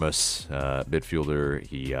 Armas, midfielder,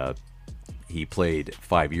 he played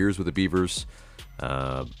 5 years with the Beavers.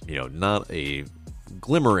 Not a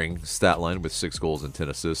glimmering stat line with 6 goals and 10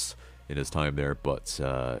 assists in his time there, but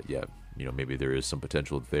maybe there is some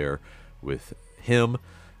potential there with him.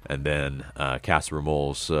 And then Casper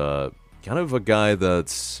Moles, kind of a guy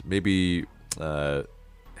that's maybe was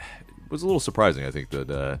a little surprising. I think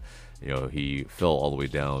that he fell all the way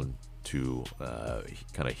down to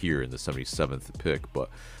kind of here in the 77th pick, but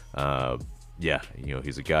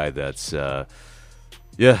he's a guy that's I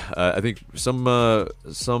think some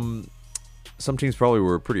teams probably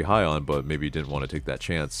were pretty high on, but maybe didn't want to take that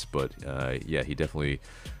chance. But he definitely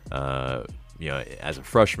as a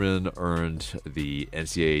freshman earned the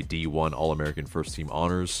NCAA D1 All-American First Team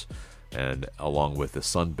honors, and along with the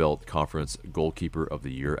Sun Belt Conference Goalkeeper of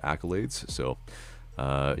the Year accolades. So,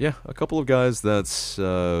 a couple of guys that's,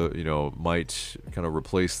 might kind of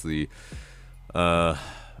replace the,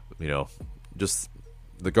 just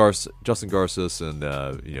the Justin Garces and,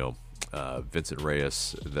 Vincent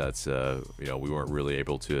Reyes that, we weren't really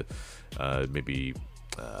able to maybe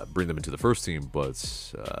bring them into the first team,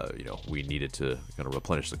 but, we needed to kind of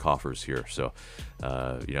replenish the coffers here. So,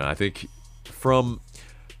 I think from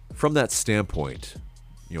that standpoint,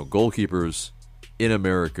 goalkeepers in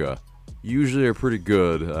America usually are pretty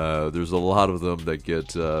good. There's a lot of them that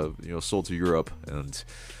get sold to Europe, and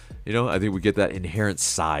I think we get that inherent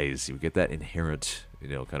size. We get that inherent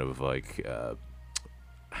kind of like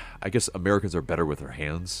I guess Americans are better with their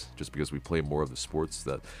hands just because we play more of the sports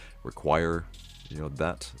that require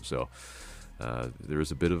that. So there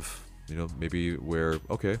is a bit of maybe where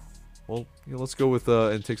well, let's go with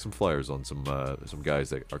and take some flyers on some guys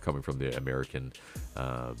that are coming from the American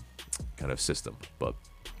kind of system. But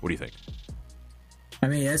what do you think? I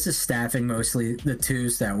mean, it's just staffing mostly the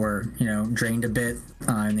 2s that were drained a bit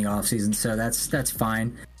in the offseason, so that's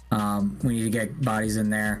fine. We need to get bodies in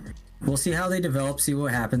there. We'll see how they develop, see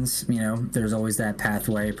what happens. There's always that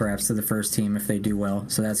pathway, perhaps to the first team if they do well,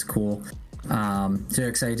 so that's cool. So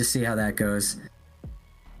excited to see how that goes.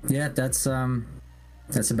 Yeah, that's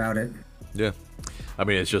about it. Yeah. I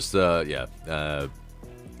mean, it's just, Carlos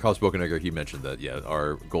Bocanegra, he mentioned that,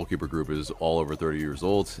 our goalkeeper group is all over 30 years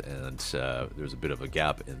old, and there's a bit of a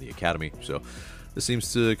gap in the academy. So this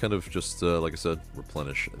seems to kind of just, like I said,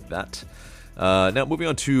 replenish that. Now, moving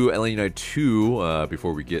on to Atlanta United 2,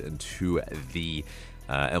 before we get into the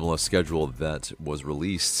MLS schedule that was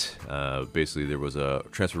released. Basically, there was a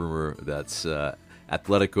transfer rumor that's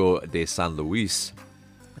Atletico de San Luis.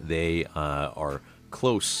 They are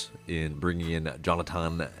close in bringing in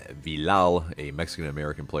Jonathan Vilal, a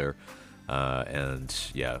Mexican-American player. And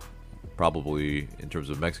probably in terms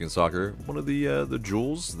of Mexican soccer, one of the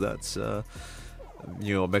jewels that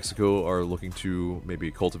Mexico are looking to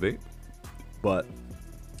maybe cultivate. But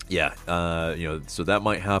so that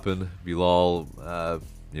might happen. Vilal,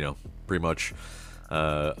 pretty much,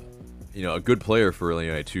 a good player for Atlanta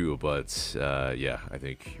United too. But I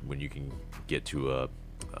think when you can get to a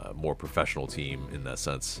more professional team in that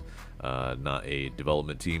sense, not a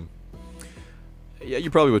development team, you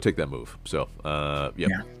probably would take that move. So,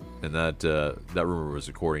 and that rumor was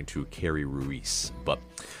according to Kerry Ruiz. But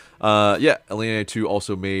Yeah, Atlanta 2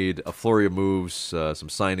 also made a flurry of moves, some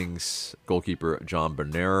signings, goalkeeper John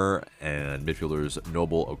Berner and midfielders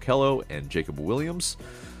Noble Okello and Jacob Williams,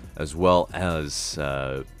 as well as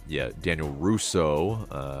Daniel Russo,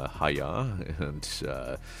 Haya, and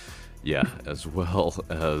as well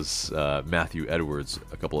as Matthew Edwards,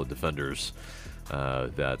 a couple of defenders.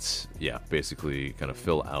 That basically kind of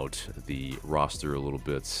fill out the roster a little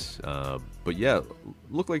bit. But yeah,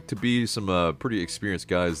 look like to be some pretty experienced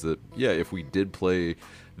guys that, if we did play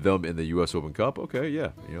them in the U.S. Open Cup, okay,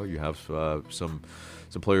 you have some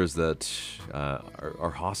players that are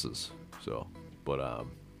hosses. So, but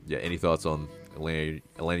any thoughts on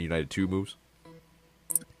Atlanta United 2 moves?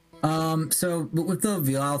 So with the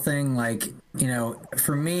Vilal thing,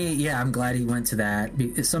 for me, I'm glad he went to that.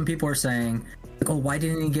 Some people are saying, oh, why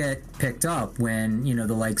didn't he get picked up when,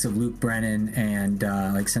 the likes of Luke Brennan and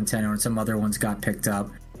Centeno and some other ones got picked up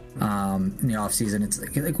in the offseason? It's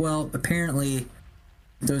like, well, apparently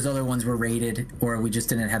those other ones were rated, or we just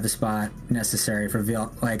didn't have the spot necessary for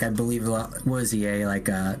Vilal. I believe, was he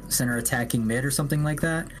a center attacking mid or something like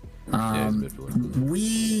that?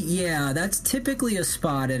 That's typically a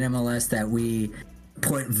spot in MLS that we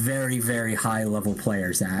put very, very high level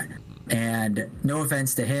players at. And no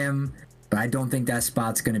offense to him, but I don't think that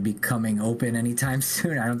spot's going to be coming open anytime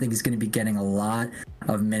soon. I don't think he's going to be getting a lot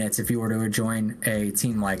of minutes if he were to join a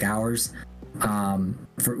team like ours,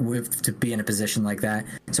 to be in a position like that.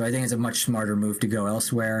 So I think it's a much smarter move to go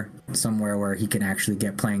elsewhere, somewhere where he can actually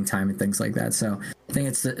get playing time and things like that. So I think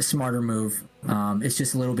it's a smarter move. It's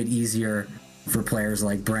just a little bit easier for players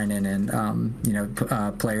like Brennan and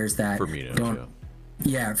players that Firmino,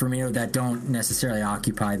 Firmino, that don't necessarily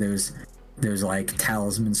occupy those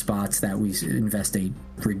talisman spots that we invest a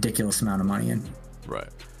ridiculous amount of money in. Right.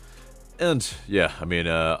 And kind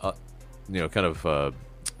of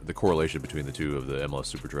the correlation between the two of the MLS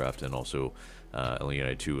Super Draft and also Atlanta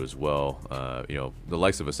United 2 as well. The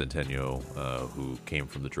likes of a Centeno who came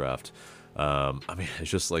from the draft. It's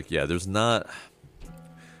just there's not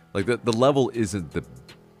the level isn't the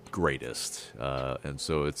greatest, and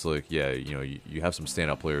so it's you have some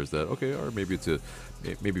standout players that or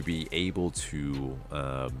maybe be able to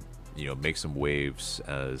make some waves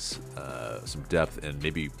as some depth and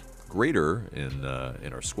maybe greater in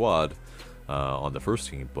our squad on the first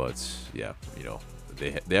team, but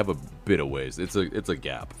they have a bit of ways. It's a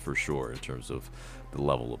gap for sure in terms of the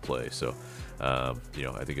level of play. So I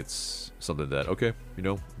think it's something that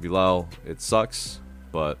Vilal, it sucks,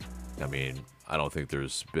 but I don't think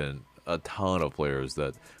there's been a ton of players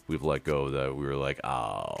that we've let go that we were like,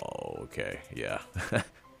 oh, okay, yeah,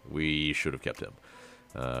 we should have kept him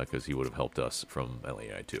because he would have helped us from Atlanta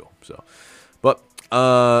United 2. So, but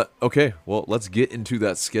okay, well, let's get into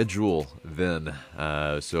that schedule then.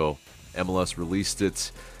 So MLS released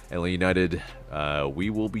it. Atlanta United, we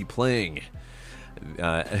will be playing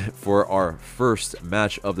for our first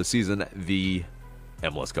match of the season, the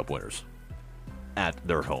MLS Cup winners at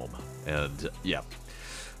their home. And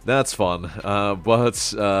that's fun. It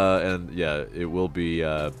will be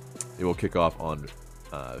it will kick off on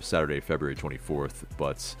Saturday, February 24th,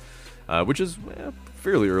 but which is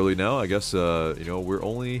fairly early now. I guess we're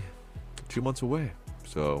only 2 months away,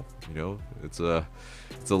 so it's a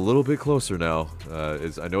little bit closer now.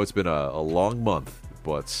 I know it's been a long month,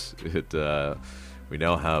 but we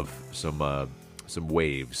now have some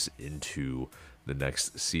waves into the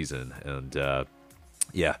next season, and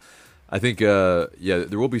I think there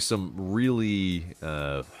will be some really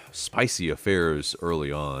spicy affairs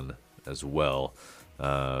early on as well,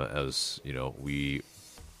 as we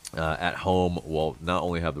at home will not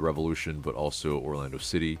only have the Revolution but also Orlando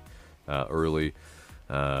City early.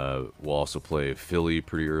 We'll also play Philly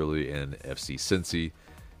pretty early and FC Cincy.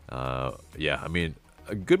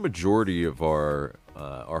 A good majority of our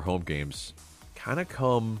home games kind of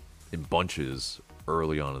come in bunches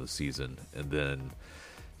early on in the season, and then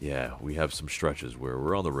we have some stretches where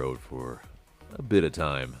we're on the road for a bit of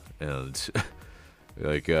time, and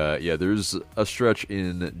there's a stretch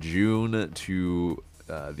in June to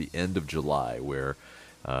the end of July where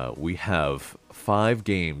we have 5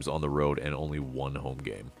 games on the road and only 1 home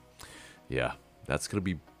game. That's gonna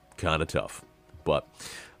be kind of tough, but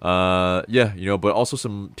but also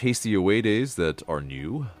some tasty away days that are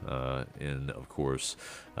new, in, of course,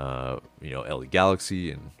 LA Galaxy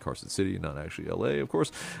and Carson City, not actually LA, of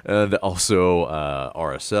course, and also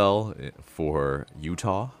RSL for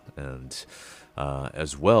Utah, and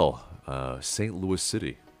as well St. Louis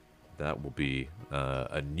City. That will be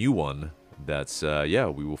a new one. That's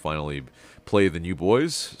we will finally play the new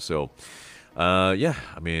boys. So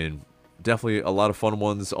definitely a lot of fun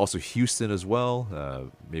ones. Also Houston as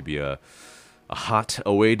well. Maybe a hot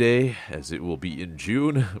away day, as it will be in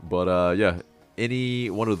June. But yeah, any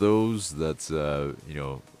one of those that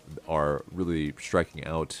are really striking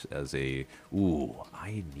out as a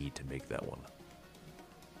I need to make that one.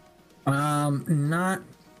 Not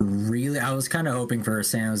really. I was kind of hoping for a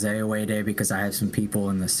San Jose away day because I have some people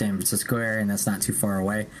in the San Francisco area, and that's not too far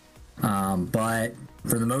away. But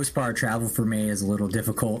for the most part, travel for me is a little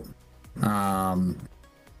difficult.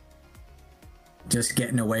 Just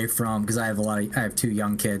getting away from, because I have 2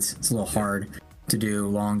 young kids. It's a little hard to do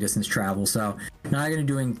long distance travel, so not going to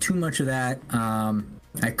doing too much of that.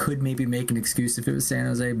 I could maybe make an excuse if it was San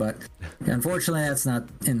Jose, but unfortunately that's not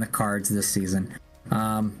in the cards this season.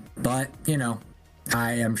 But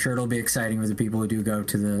I am sure it'll be exciting for the people who do go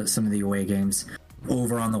to some of the away games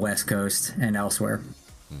over on the West Coast and elsewhere.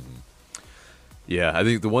 Yeah, I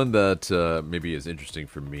think the one that maybe is interesting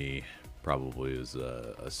for me probably is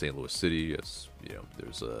St. Louis City. It's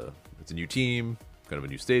it's a new team, kind of a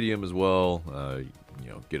new stadium as well.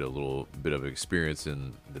 Get a little bit of experience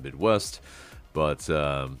in the Midwest, but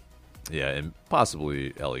yeah, and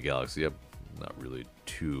possibly LA Galaxy. I'm not really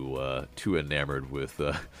too enamored with.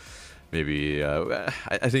 Maybe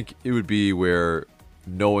I think it would be where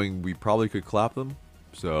knowing we probably could clap them,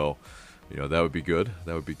 so that would be good.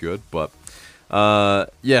 That would be good, but.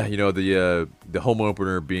 Yeah, the home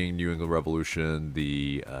opener being New England Revolution,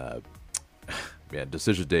 the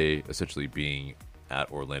decision day essentially being at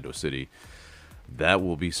Orlando City, that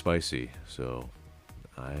will be spicy. So,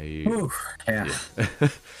 yeah.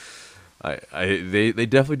 They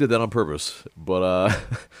definitely did that on purpose, but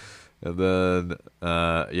and then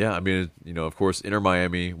yeah, I mean, of course, Inter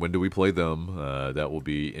Miami. When do we play them? That will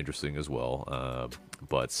be interesting as well.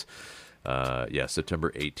 But. Yeah,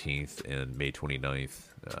 September 18th and May 29th.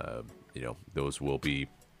 Those will be,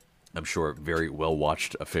 I'm sure, very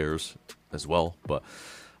well-watched affairs as well. But,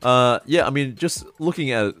 yeah, I mean, just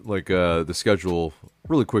looking at, the schedule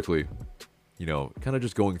really quickly, kind of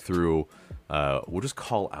just going through, we'll just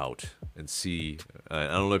call out and see. I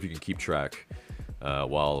don't know if you can keep track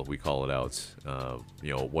while we call it out,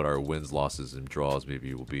 what our wins, losses, and draws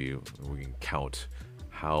maybe will be. We can count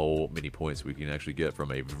how many points we can actually get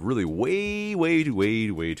from a really way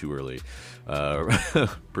too early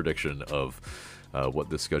prediction of what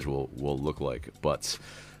this schedule will look like. But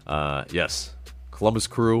yes, Columbus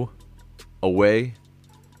Crew away,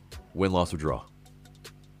 win, loss, or draw.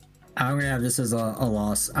 I'm gonna have this as a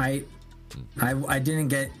loss. I didn't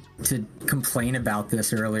get to complain about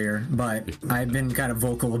this earlier, but I've been kind of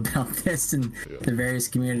vocal about this in the various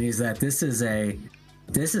communities that this is a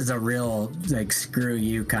real screw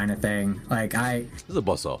you kind of thing. This is a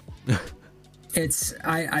bus off.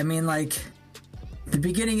 I mean, the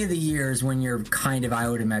beginning of the year is when you're kind of, I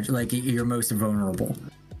would imagine, you're most vulnerable.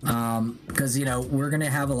 Because we're gonna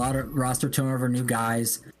have a lot of roster turnover, new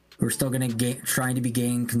guys. We're still gonna trying to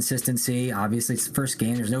gain consistency. Obviously, it's the first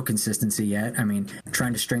game. There's no consistency yet. I mean,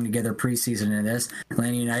 trying to string together preseason in this.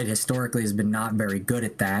 Atlanta United historically has been not very good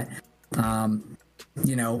at that.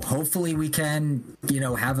 Hopefully we can,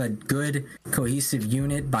 have a good cohesive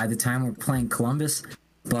unit by the time we're playing Columbus.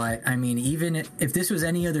 But I mean, even if this was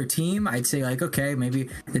any other team, I'd say okay, maybe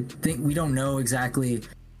we don't know exactly,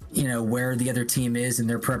 where the other team is in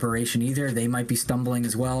their preparation either. They might be stumbling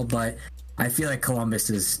as well, but I feel like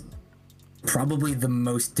Columbus is probably the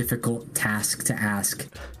most difficult task to ask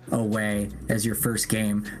away as your first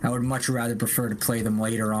game. I would much rather prefer to play them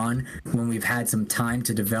later on when we've had some time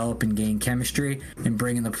to develop and gain chemistry and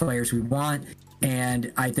bring in the players we want.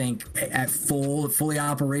 And I think at fully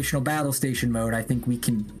operational battle station mode, I think we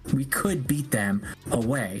could beat them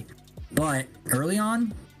away. But early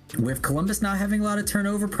on, with Columbus not having a lot of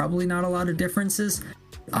turnover, probably not a lot of differences,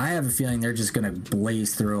 I have a feeling they're just going to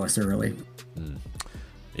blaze through us early.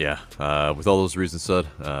 Yeah, with all those reasons said,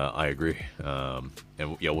 I agree.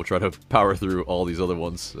 And yeah, we'll try to power through all these other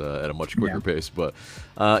ones at a much quicker pace. But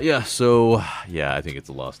yeah, so yeah, I think it's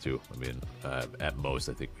a loss too. I mean, at most,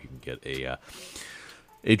 I think we can get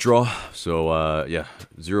a draw. So yeah,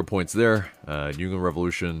 0 points there. New England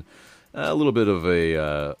Revolution, a little bit of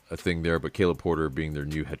a thing there, but Caleb Porter being their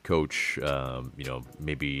new head coach,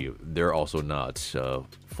 maybe they're also not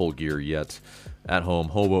full gear yet. At home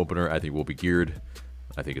opener, I think we'll be geared.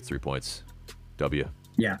 I think it's 3 points. W.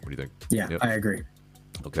 Yeah. What do you think? Yeah, yep. I agree.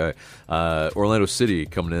 Okay. Orlando City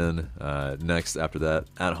coming in next after that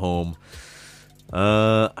at home.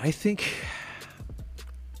 I think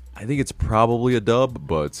it's probably a dub,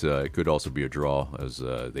 but it could also be a draw as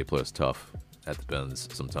they play us tough at the Bends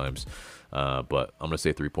sometimes. But I'm going to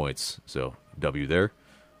say 3 points. So W there.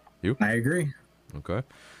 You? I agree. Okay.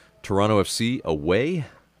 Toronto FC away.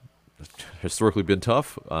 Historically been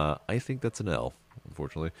tough. I think that's an L,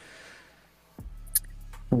 unfortunately.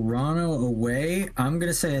 Toronto away. I'm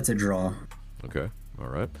gonna say it's a draw. Okay. All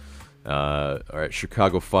right. All right.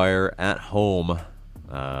 Chicago Fire at home.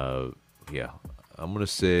 Yeah. I'm gonna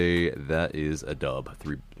say that is a dub.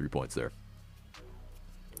 Three points there.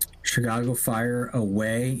 Chicago Fire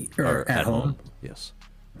away or at home? Yes.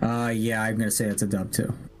 Yeah, I'm gonna say it's a dub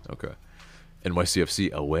too. Okay.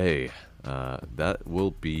 NYCFC away. That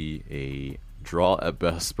will be a draw at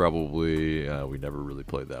best, probably. We never really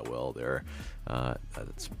played that well there.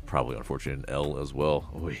 That's probably unfortunate. An L as well.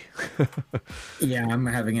 Yeah, I'm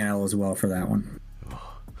having an L as well for that one.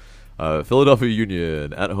 Philadelphia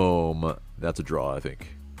Union at home. That's a draw, I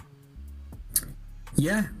think.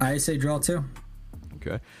 Yeah, I say draw too.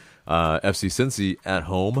 Okay. FC Cincy at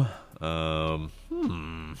home.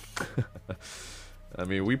 I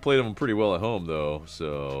mean, we played them pretty well at home, though,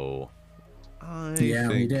 so we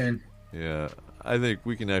did. Yeah, I think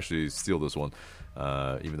we can actually steal this one,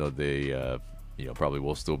 even though they, probably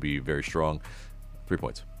will still be very strong. 3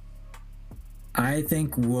 points. I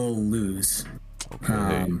think we'll lose.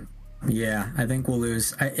 Okay. Yeah, I think we'll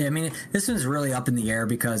lose. I mean, this one's really up in the air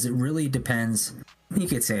because it really depends. You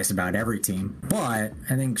could say it's about every team, but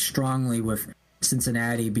I think strongly with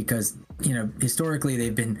Cincinnati because historically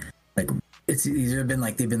they've been like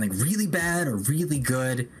they've been really bad or really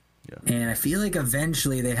good, and I feel like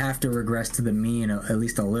eventually they have to regress to the mean at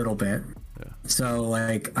least a little bit. Yeah. So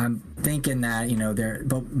like I'm thinking that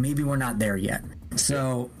but maybe we're not there yet.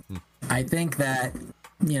 So I think that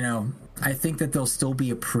they'll still be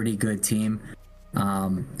a pretty good team.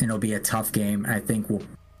 And it'll be a tough game. I think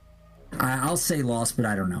I'll say loss, but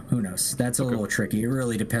I don't know. Who knows? That's a little tricky. It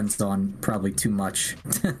really depends on probably too much.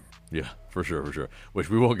 Yeah, for sure. Which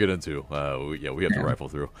we won't get into. We have to rifle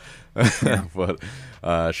through. But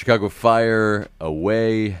Chicago Fire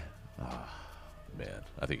away. Man,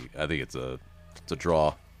 I think it's a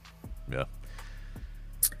draw. Yeah.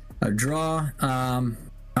 A draw.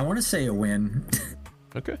 I want to say a win.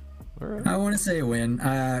 Okay. All right. I want to say a win.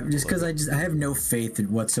 Just because I have no faith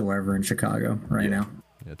whatsoever in Chicago right now.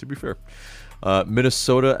 Yeah, to be fair.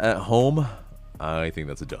 Minnesota at home. I think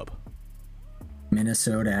that's a dub.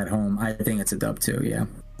 Minnesota at home. I think it's a dub too, yeah.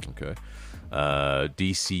 Okay.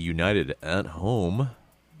 DC United at home.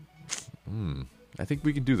 I think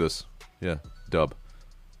we can do this. Yeah, dub.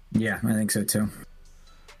 Yeah, I think so too.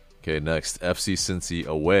 Okay, next. FC Cincy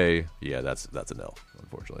away. Yeah, that's an L,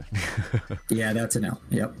 unfortunately. Yeah, that's an L.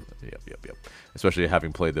 Yep. Yep. Especially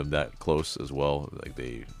having played them that close as well. Like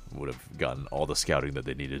they would have gotten all the scouting that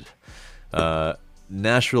they needed.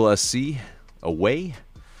 Nashville SC away.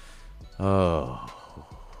 Oh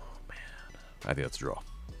man, I think that's a draw.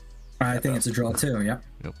 I think it's a draw too. Yeah.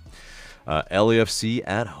 Yep. LAFC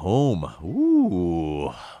at home.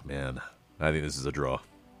 Ooh man, I think this is a draw.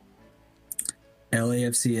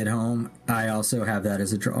 LAFC at home. I also have that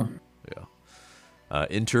as a draw. Yeah.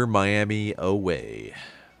 Inter Miami away.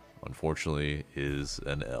 Unfortunately, is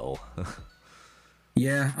an L.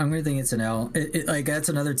 Yeah, I'm gonna think it's an L. Like that's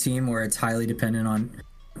another team where it's highly dependent on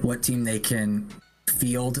what team they can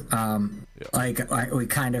field. We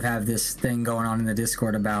kind of have this thing going on in the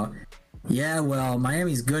Discord about, well,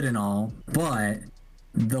 Miami's good and all, but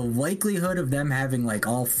the likelihood of them having like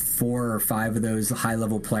all 4 or 5 of those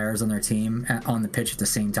high-level players on their team on the pitch at the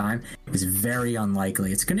same time is very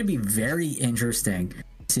unlikely. It's going to be very interesting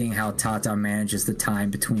seeing how Tata manages the time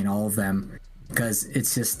between all of them because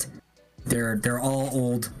it's just they're all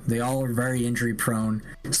old. They all are very injury prone.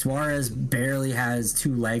 Suarez barely has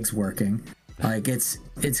 2 legs working. Like it's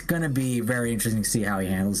going to be very interesting to see how he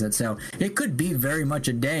handles it. So it could be very much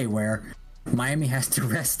a day where Miami has to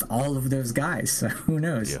rest all of those guys. So who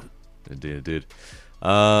knows? Yeah, indeed.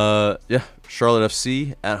 Charlotte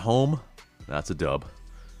FC at home. That's a dub.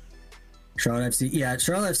 Charlotte FC. Yeah,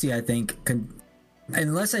 Charlotte FC, I think,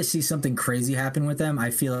 unless I see something crazy happen with them,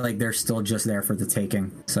 I feel like they're still just there for the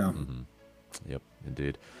taking. So. Mm-hmm. Yep,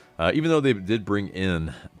 indeed. Even though they did bring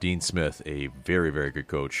in Dean Smith, a very, very good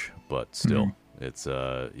coach, but still, it's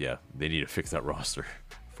they need to fix that roster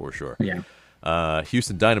for sure. Yeah.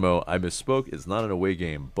 Houston Dynamo, I misspoke. It's not an away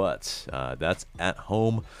game, but that's at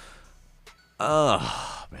home. Man,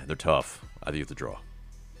 they're tough. I think it's a draw.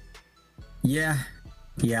 Yeah,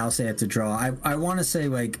 I'll say it's a draw. I want to say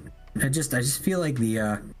like I just feel like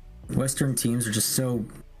the Western teams are just so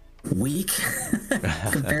weak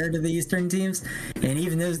compared to the Eastern teams, and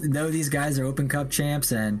even though these guys are Open Cup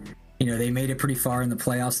champs and they made it pretty far in the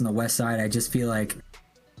playoffs on the West side, I just feel like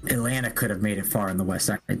Atlanta could have made it far on the West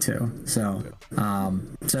side too. So,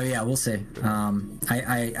 we'll see.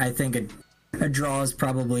 I think a draw is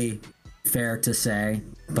probably fair to say,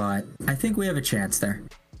 but I think we have a chance there.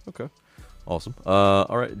 Okay. Awesome.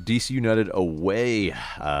 All right. DC United away.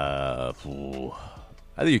 I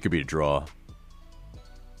think it could be a draw.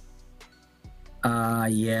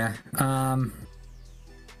 Yeah.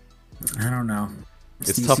 I don't know.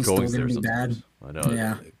 It's DC tough going still there gonna be sometimes. bad? I know.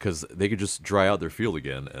 Yeah. Because they could just dry out their field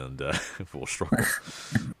again and we'll struggle.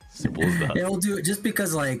 Simple as that. Yeah, we'll do it just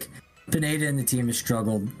because, like, Pineda and the team has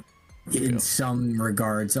struggled in some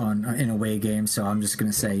regards in away games, so I'm just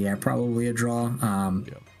going to say, yeah, probably a draw.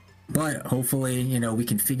 But hopefully, we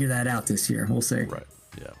can figure that out this year. We'll see. Right.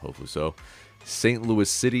 Yeah, hopefully so. St. Louis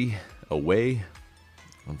City away.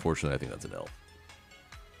 Unfortunately, I think that's an L.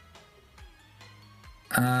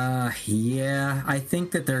 Yeah, I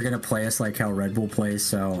think that they're gonna play us like how Red Bull plays,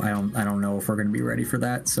 so I don't know if we're gonna be ready for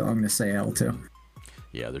that. So I'm gonna say L too.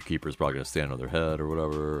 Yeah, their keeper's probably gonna stand on their head or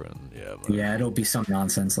whatever, and yeah, it'll be some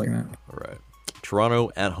nonsense like that. All right,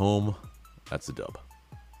 Toronto at home, that's a dub.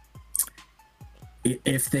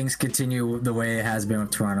 If things continue the way it has been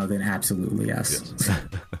with Toronto, then absolutely yes.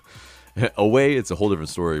 Away, it's a whole different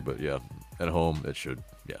story, but yeah, at home it should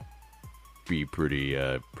be pretty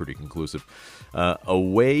conclusive.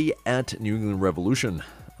 Away at New England Revolution.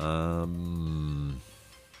 I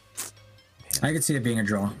could see it being a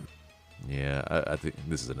draw. Yeah, I think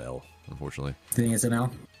this is an L, unfortunately. Think it's an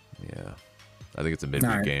L? Yeah. I think it's a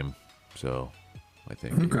midweek game, so I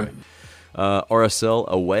think. Okay. Anyway. RSL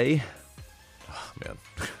away. Oh, man,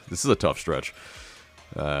 this is a tough stretch.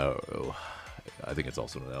 I think it's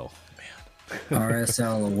also an L. Man.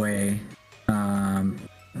 RSL away.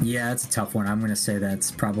 Yeah, it's a tough one. I'm going to say that's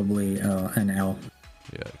probably an L.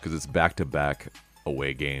 Yeah, because it's back-to-back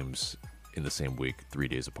away games in the same week, 3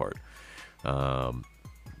 days apart.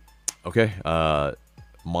 Okay,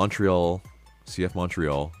 Montreal, CF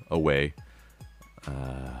Montreal away.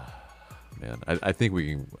 Man, I think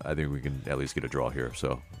we can at least get a draw here.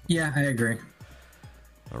 So yeah, I agree.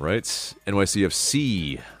 All right,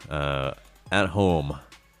 NYCFC at home. I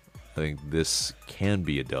think this can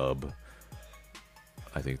be a dub.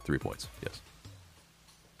 I think 3 points. Yes.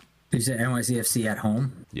 Did you say NYCFC at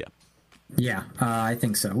home? Yeah. Yeah, I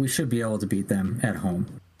think so. We should be able to beat them at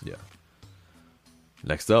home. Yeah.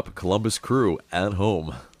 Next up, Columbus Crew at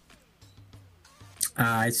home.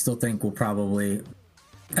 I still think we'll probably...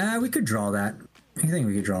 we could draw that. I think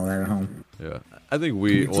we could draw that at home. Yeah. I think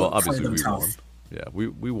obviously we tough. won. Yeah,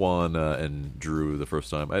 we won and drew the first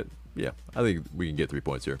time. I think we can get 3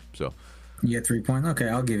 points here. So you get 3 points? Okay,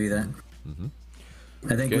 I'll give you that. Mm-hmm.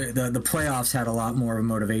 I think the playoffs had a lot more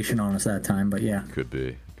motivation on us that time, but yeah. Could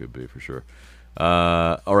be for sure.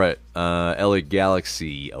 All right, LA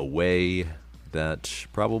Galaxy away. That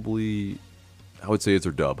probably, I would say it's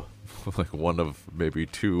our dub. Like one of maybe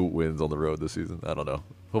 2 wins on the road this season. I don't know.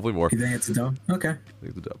 Hopefully more. You think it's a dub? Okay. I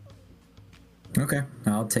think it's a dub. Okay,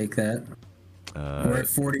 I'll take that. We're at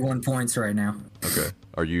 41 points right now. Okay.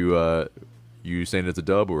 Are you saying it's a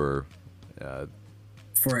dub or?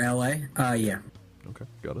 For LA? Yeah. Okay,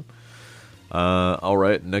 got it. All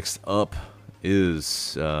right, next up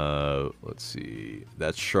is let's see.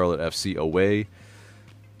 That's Charlotte FC away.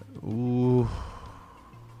 Ooh.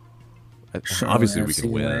 Obviously we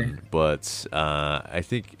can win, but I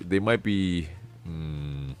think they might be.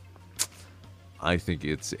 I think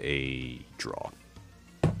it's a draw.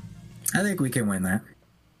 I think we can win that.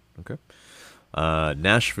 Okay.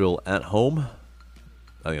 Nashville at home.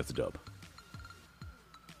 I think that's a dub.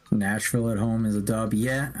 Nashville at home is a dub.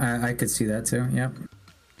 Yeah, I could see that too. Yep.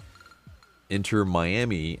 Inter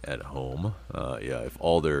Miami at home. If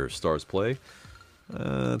all their stars play,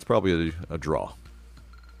 it's probably a draw.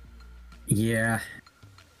 Yeah.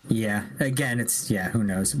 Again, it's who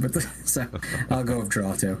knows? But so I'll go with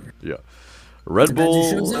draw too. Yeah. Red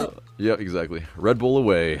Bull. Shows up. Yeah, exactly. Red Bull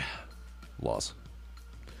away. Loss.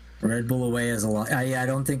 Red Bull away is a lot. I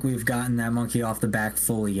don't think we've gotten that monkey off the back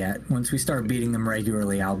fully yet. Once we start beating them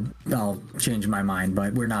regularly, I'll change my mind.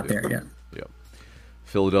 But we're not there yet. Yeah.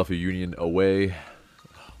 Philadelphia Union away.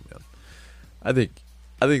 Oh man, I think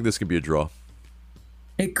this could be a draw.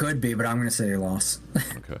 It could be, but I'm going to say a loss.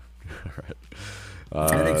 Okay. All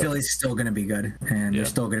right. I think Philly's still going to be good, and they're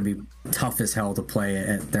still going to be tough as hell to play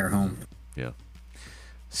at their home. Yeah.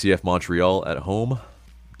 CF Montreal at home.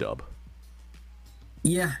 Dub.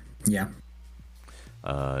 Yeah.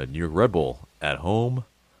 New York Red Bull at home.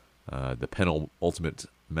 The penultimate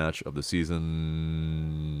match of the season.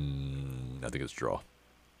 I think it's a draw.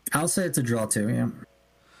 I'll say it's a draw too. Yeah.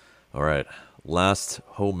 All right. Last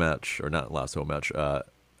match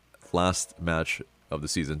of the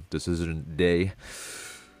season. Decision day.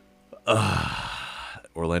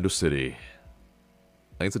 Orlando City. I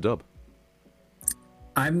think it's a dub.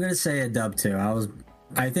 I'm gonna say a dub too.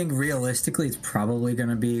 I think realistically it's probably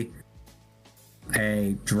gonna be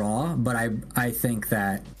a draw, but I think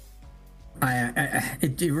that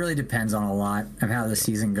it really depends on a lot of how the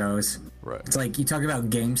season goes. Right. It's like you talk about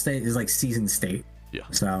game state, it's like season state. Yeah.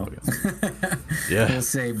 So Yeah. We'll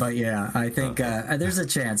see. But yeah, I think there's a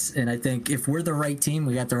chance, and I think if we're the right team,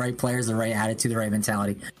 we got the right players, the right attitude, the right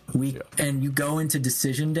mentality. And you go into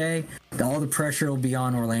decision day, all the pressure will be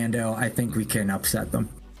on Orlando. I think we can upset them.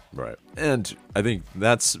 Right. And I think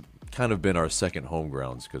that's kind of been our second home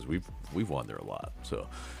grounds because we've won there a lot. So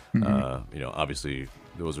obviously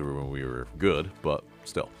those are when we were good, but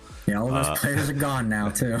still. Yeah, all those players are gone now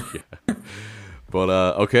too. Yeah. But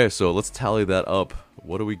okay, so let's tally that up.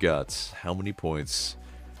 What do we got? How many points?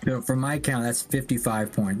 From my count, that's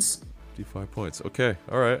 55 points. 55 points. Okay,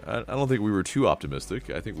 all right. I don't think we were too optimistic.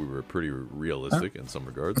 I think we were pretty realistic in some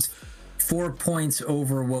regards. 4 points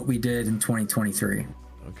over what we did in 2023.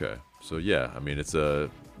 Okay, so yeah, I mean it's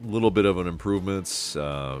a little bit of an improvement.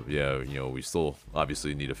 We still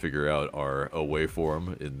obviously need to figure out our away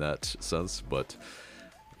form in that sense, but.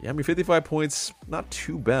 Yeah, I mean, 55 points, not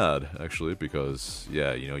too bad, actually, because,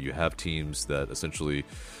 you have teams that essentially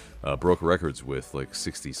broke records with,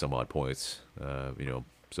 60-some-odd points,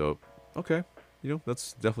 so, okay,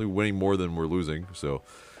 that's definitely winning more than we're losing, so,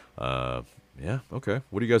 okay.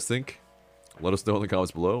 What do you guys think? Let us know in the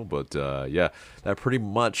comments below, but, that pretty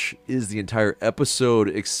much is the entire episode,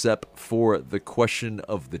 except for the question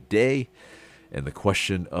of the day, and the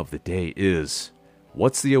question of the day is...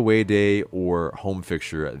 What's the away day or home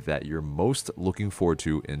fixture that you're most looking forward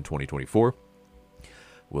to in 2024?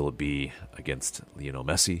 Will it be against Lionel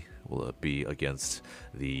Messi? Will it be against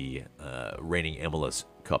the reigning MLS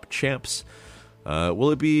Cup champs?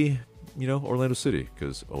 Will it be, Orlando City?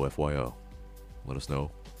 Because OFYO. Let us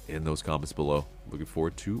know in those comments below. Looking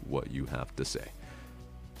forward to what you have to say.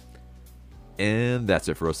 And that's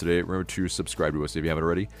it for us today. Remember to subscribe to us if you haven't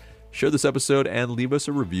already. Share this episode and leave us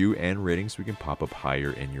a review and rating so we can pop up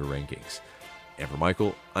higher in your rankings. And for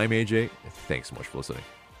Michael, I'm AJ. Thanks so much for listening.